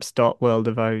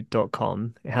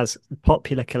 maps.worldovo.com, it has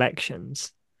popular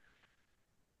collections.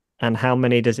 And how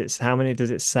many does it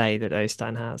say that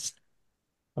Øystein has?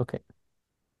 Okay.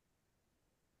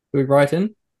 Do we write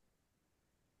in?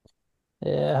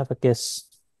 Yeah, I have a guess.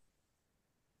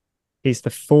 He's the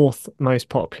fourth most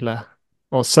popular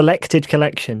or selected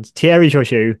collections. Thierry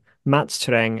Jochou, Mats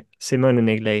Treng, Simone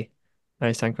Nigli,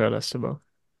 Øystein Kvaal Østerbø.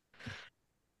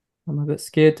 I'm a bit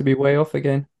scared to be way off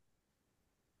again.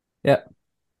 Yeah.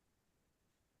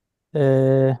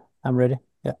 I'm ready.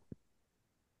 Yeah.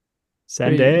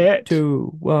 Send 3, it.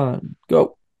 2, 1,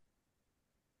 go.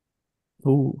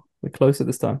 Ooh, we're closer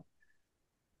this time.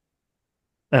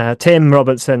 Tim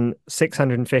Robertson,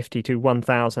 650 to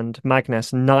 1,000.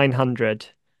 Magnus, 900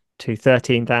 to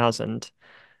 13,000.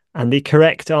 And the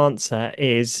correct answer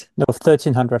is... No,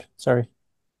 1,300. Sorry.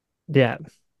 Yeah.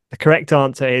 The correct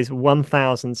answer is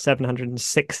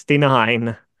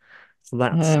 1,769. So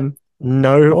that's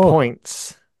no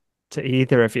points to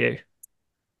either of you.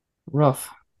 Rough.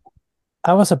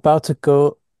 I was about to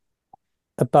go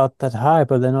about that high,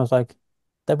 but then I was like,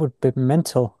 that would be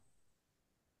mental.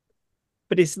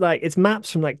 But it's maps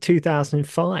from like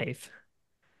 2005.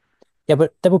 Yeah,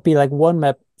 but that would be like one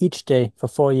map each day for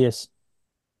 4 years.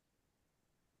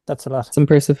 That's a lot. It's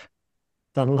impressive.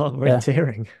 Done a lot of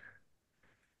orienteering.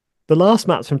 The last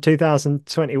map's from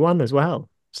 2021 as well.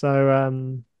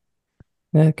 So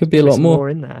yeah, it could be a lot more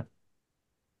in there.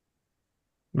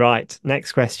 Right,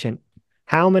 next question.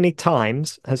 How many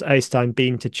times has Øystein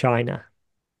been to China?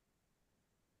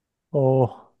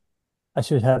 Oh, I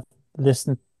should have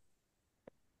listened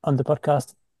on the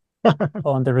podcast or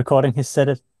on the recording. He said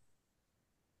it.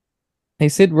 He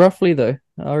said roughly though.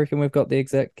 I reckon we've got the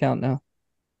exact count now.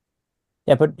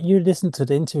 Yeah, but you listened to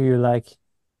the interview like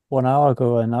 1 hour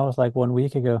ago, and I was like 1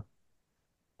 week ago.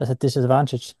 That's a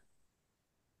disadvantage.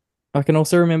 I can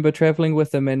also remember traveling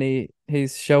with him, and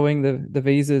he's showing the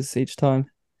visas each time.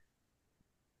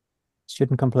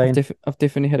 Shouldn't complain. I've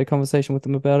definitely had a conversation with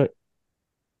him about it.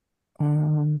 I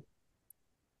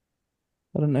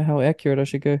don't know how accurate I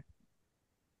should go.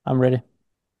 I'm ready.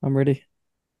 I'm ready.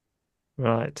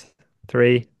 Right.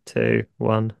 3, 2,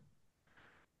 1.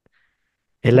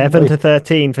 11 to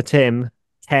 13 for Tim,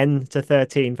 10 to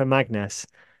 13 for Magnus.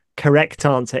 Correct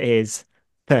answer is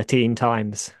 13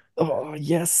 times. Oh,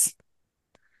 yes.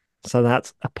 So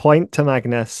that's a point to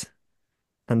Magnus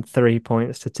and 3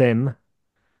 points to Tim.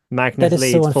 Magnus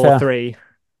leads 4-3.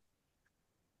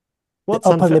 What's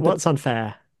unfair? What's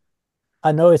unfair?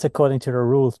 I know it's according to the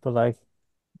rules, but like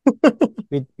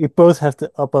we both have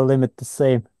the upper limit the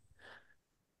same.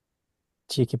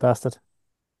 Cheeky bastard.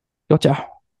 Gotcha.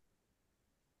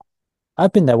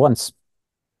 I've been there once.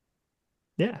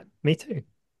 Yeah, me too.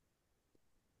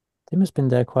 Tim has been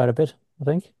there quite a bit, I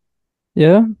think.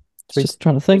 Yeah. Just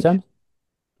trying to think.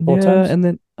 4 times? And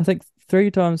then I think 4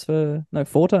 times for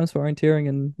orienteering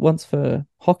and once for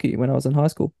hockey when I was in high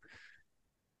school.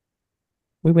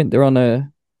 We went there on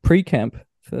a pre-camp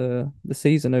for the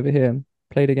season over here and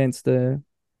played against the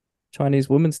Chinese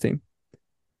women's team.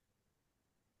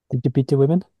 Did you beat the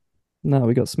women? No,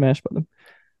 we got smashed by them.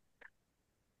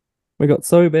 We got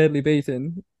so badly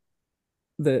beaten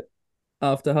that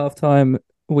after halftime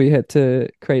we had to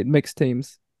create mixed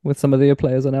teams with some of their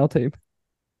players on our team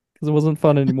because it wasn't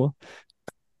fun anymore.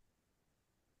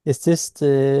 Is this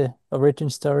the origin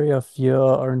story of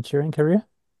your orienteering career?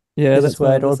 Yeah, This that's is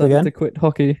where when it I all decided began? to quit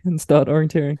hockey and start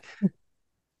orienteering.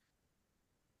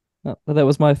 That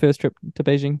was my first trip to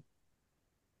Beijing.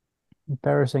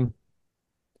 Embarrassing.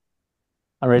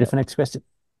 I'm ready for next question.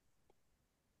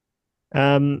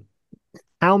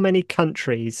 How many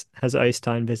countries has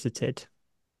Øystein visited?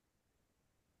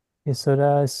 Okay, so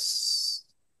there's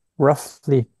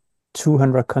roughly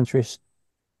 200 countries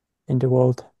in the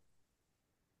world,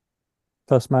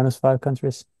 plus minus 5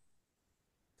 countries.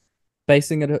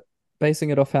 Basing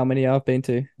it off how many I've been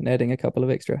to and adding a couple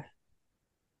of extra.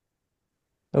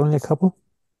 Only a couple?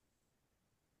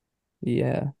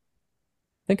 Yeah. I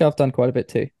think I've done quite a bit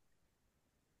too.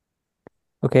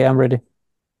 Okay, I'm ready.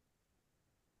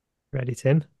 Ready,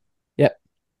 Tim? Yep.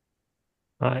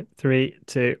 All right, 3,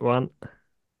 2, 1.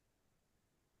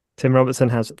 Tim Robertson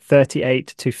has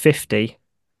 38 to 50.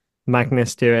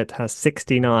 Magnus Stewart has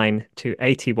 69 to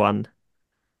 81.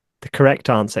 The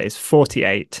correct answer is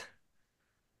 48.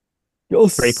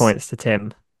 Yes. 3 points to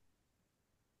Tim.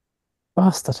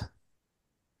 Bastard.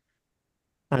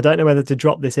 I don't know whether to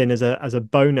drop this in as a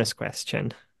bonus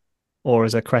question or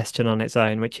as a question on its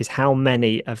own, which is how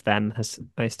many of them has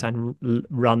Øystein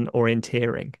run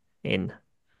orienteering in?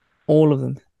 All of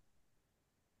them.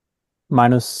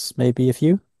 Minus maybe a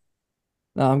few.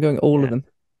 No, I'm going all of Yeah. them.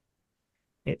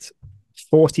 It's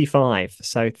 45,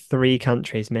 so 3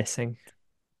 countries missing.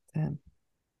 Damn.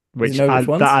 Which know which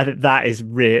ones? that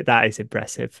is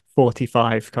impressive.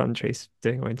 45 countries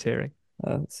doing orienteering.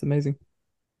 That's amazing.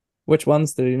 Which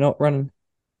ones did he not run in?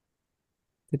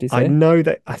 Did he I say? know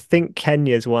that I think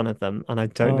Kenya's one of them, and I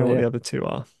don't know what yeah. the other 2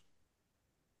 are.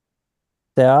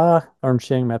 There are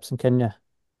orienteering maps in Kenya.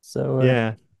 So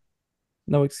Yeah.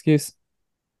 No excuse.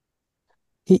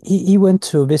 he went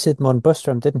to visit Mount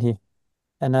Bostrom, didn't he?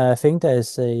 And I think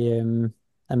there's a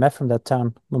map from that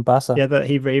town, Mombasa. Yeah, that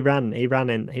he ran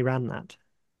that.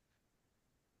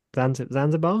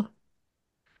 Zanzibar?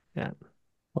 Yeah.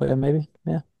 Oh yeah, maybe.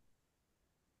 Yeah.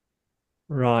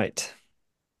 Right.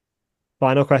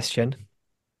 Final question.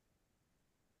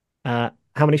 How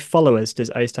many followers does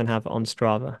Øystein have on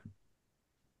Strava?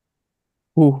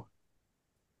 Ooh.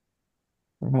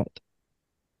 Right.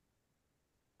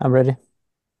 I'm ready.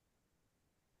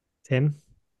 Tim?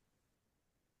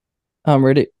 I'm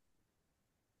ready.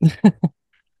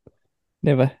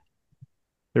 Never.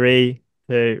 3,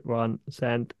 2, 1,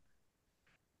 send.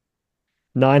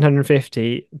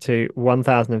 950 to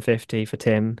 1050 for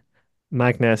Tim.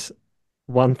 Magnus,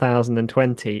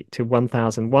 1020 to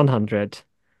 1100.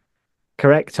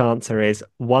 Correct answer is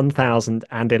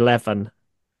 1011.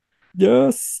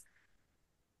 Yes.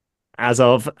 As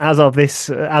of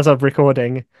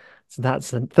recording. So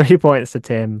that's 3 points to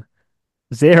Tim,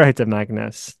 0 to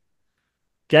Magnus.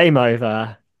 Game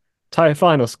over.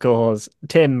 Final scores: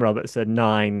 Tim Robertson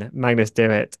 9, Magnus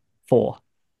Dewitt 4.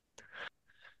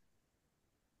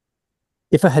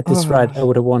 If I had this right, I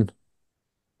would have won.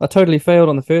 I totally failed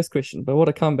on the first question, but what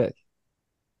a comeback.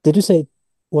 Did you say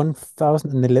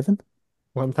 1011?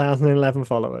 1011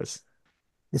 followers.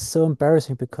 It's so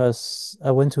embarrassing because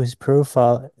I went to his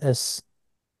profile as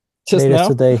Just late as now?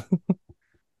 today,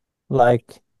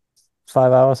 like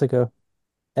 5 hours ago,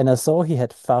 and I saw he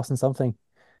had 1,000 something.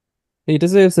 He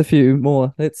deserves a few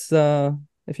more. Let's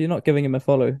if you're not giving him a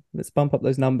follow, let's bump up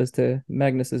those numbers to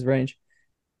Magnus's range.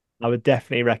 I would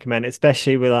definitely recommend,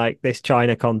 especially with like this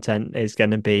China content is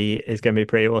going to be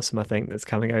pretty awesome. I think that's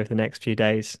coming over the next few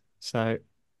days. So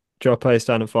drop post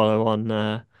down and follow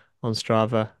on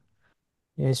Strava.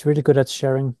 Yeah, he's really good at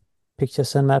sharing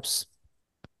pictures and maps.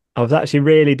 I was actually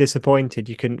really disappointed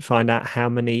you couldn't find out how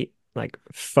many like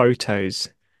photos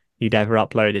you'd ever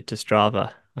uploaded to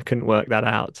Strava. I couldn't work that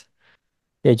out.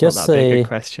 Yeah, Thought just that'd be a good say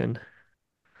question.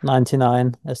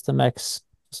 99 as the max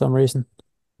for some reason.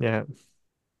 Yeah.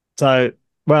 So,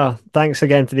 well, thanks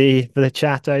again for the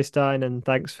chat, Øystein, and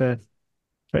thanks for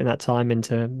putting that time in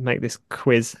to make this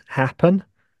quiz happen.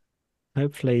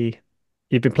 Hopefully,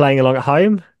 you've been playing along at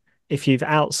home. If you've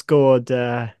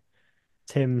outscored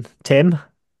Tim,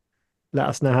 let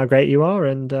us know how great you are.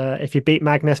 And if you beat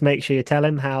Magnus, make sure you tell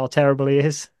him how terrible he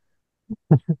is.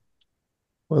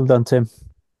 Well done, Tim.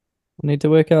 I need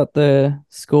to work out the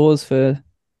scores for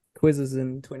quizzes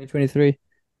in 2023.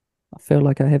 I feel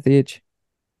like I have the edge.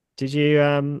 Did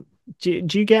you do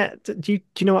you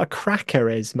know what a cracker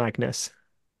is, Magnus?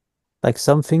 Like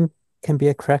something can be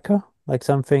a cracker, like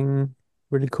something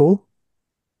really cool.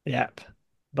 Yep.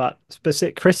 But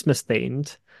specific Christmas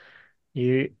themed,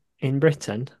 you in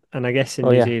Britain, and I guess in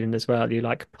Oh New yeah, Zealand as well, you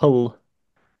like pull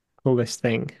this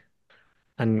thing,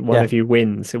 and one yeah, of you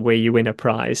wins, where you win a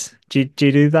prize. Do you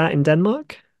do that in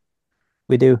Denmark?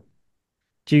 we do.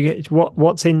 Do you get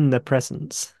what's in the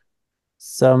presents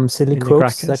Some silly in the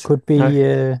quotes that crackers? could Oh,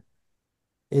 be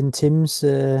in Tim's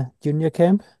junior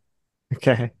camp.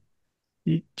 okay.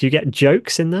 Do you get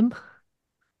jokes in them?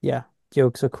 Yeah,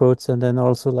 jokes or quotes, and then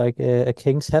also like a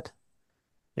king's hat,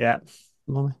 Yeah.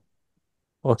 normally,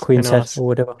 or I was going queen's to hat, ask, or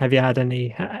whatever. have you had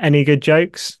any good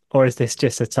jokes, or is this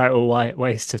just a total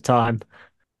waste of time?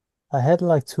 I had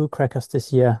like 2 crackers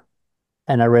this year,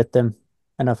 and I read them,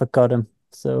 and I forgot them,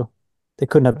 so they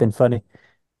couldn't have been funny.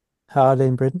 How are they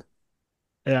in Britain?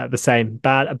 Yeah, the same.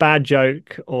 A bad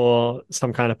joke or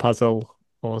some kind of puzzle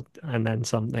and then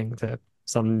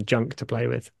some junk to play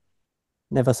with.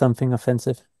 Never something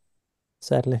offensive,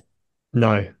 sadly.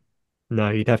 No, no,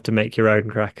 you'd have to make your own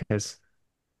crackers.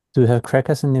 Do you have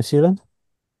crackers in New Zealand?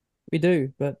 We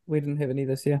do, but we didn't have any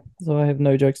this year, so I have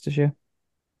no jokes to share.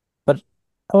 But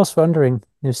I was wondering,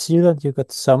 New Zealand, you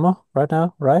got summer right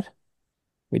now, right?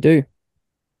 We do.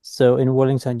 So in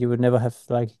Wellington, you would never have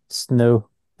like snow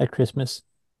at Christmas.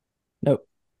 Nope.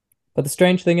 But the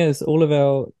strange thing is, all of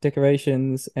our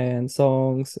decorations and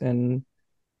songs, and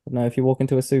I don't know, if you walk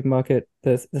into a supermarket,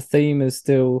 the theme is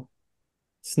still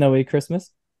snowy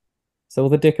Christmas. So all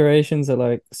the decorations are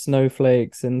like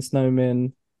snowflakes and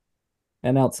snowmen,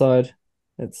 and outside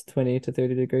it's 20 to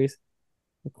 30 degrees.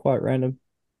 Quite random.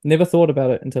 Never thought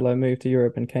about it until I moved to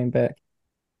Europe and came back.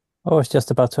 I was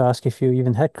just about to ask if you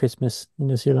even had Christmas in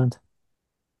New Zealand.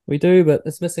 We do, but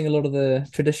it's missing a lot of the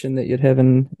tradition that you'd have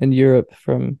in Europe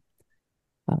from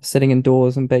sitting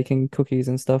indoors and baking cookies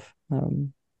and stuff.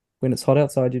 When it's hot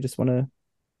outside, you just want to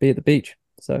be at the beach.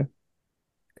 So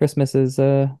Christmas is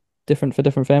different for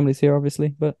different families here, obviously,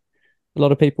 but a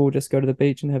lot of people just go to the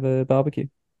beach and have a barbecue.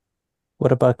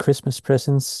 What about Christmas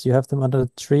presents? You have them under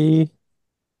the tree?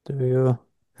 Do you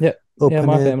Yeah, open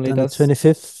my it family on the does.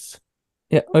 25th?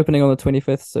 Yeah, opening on the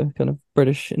 25th, so kind of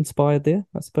British inspired there,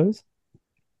 I suppose.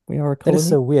 We are a That is colony.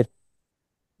 so weird.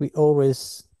 We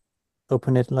always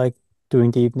open it like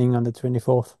during the evening on the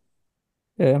 24th.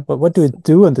 Yeah, But what do you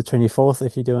do on the 24th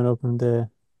if you don't open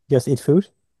just eat food?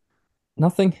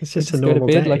 nothing. It's We just a just go to normal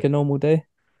bed day. like a normal day.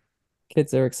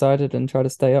 Kids are excited and try to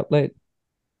stay up late.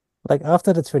 Like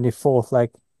after the 24th,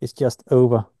 like it's just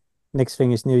over. Next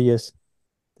thing is New Year's.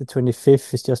 The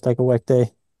 25th is just like a whack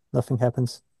day. Nothing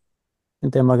happens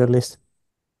in Denmark at least.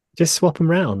 Just swap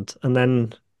them round, and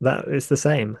then that is the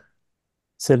same.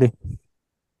 Silly.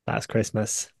 That's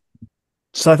Christmas.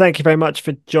 So thank you very much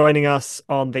for joining us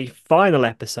on the final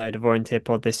episode of Orienteer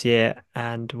Pod this year,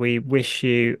 and we wish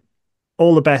you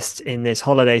all the best in this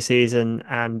holiday season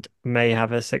and may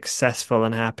have a successful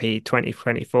and happy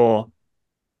 2024.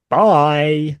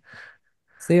 Bye.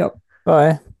 See ya.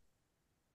 Bye.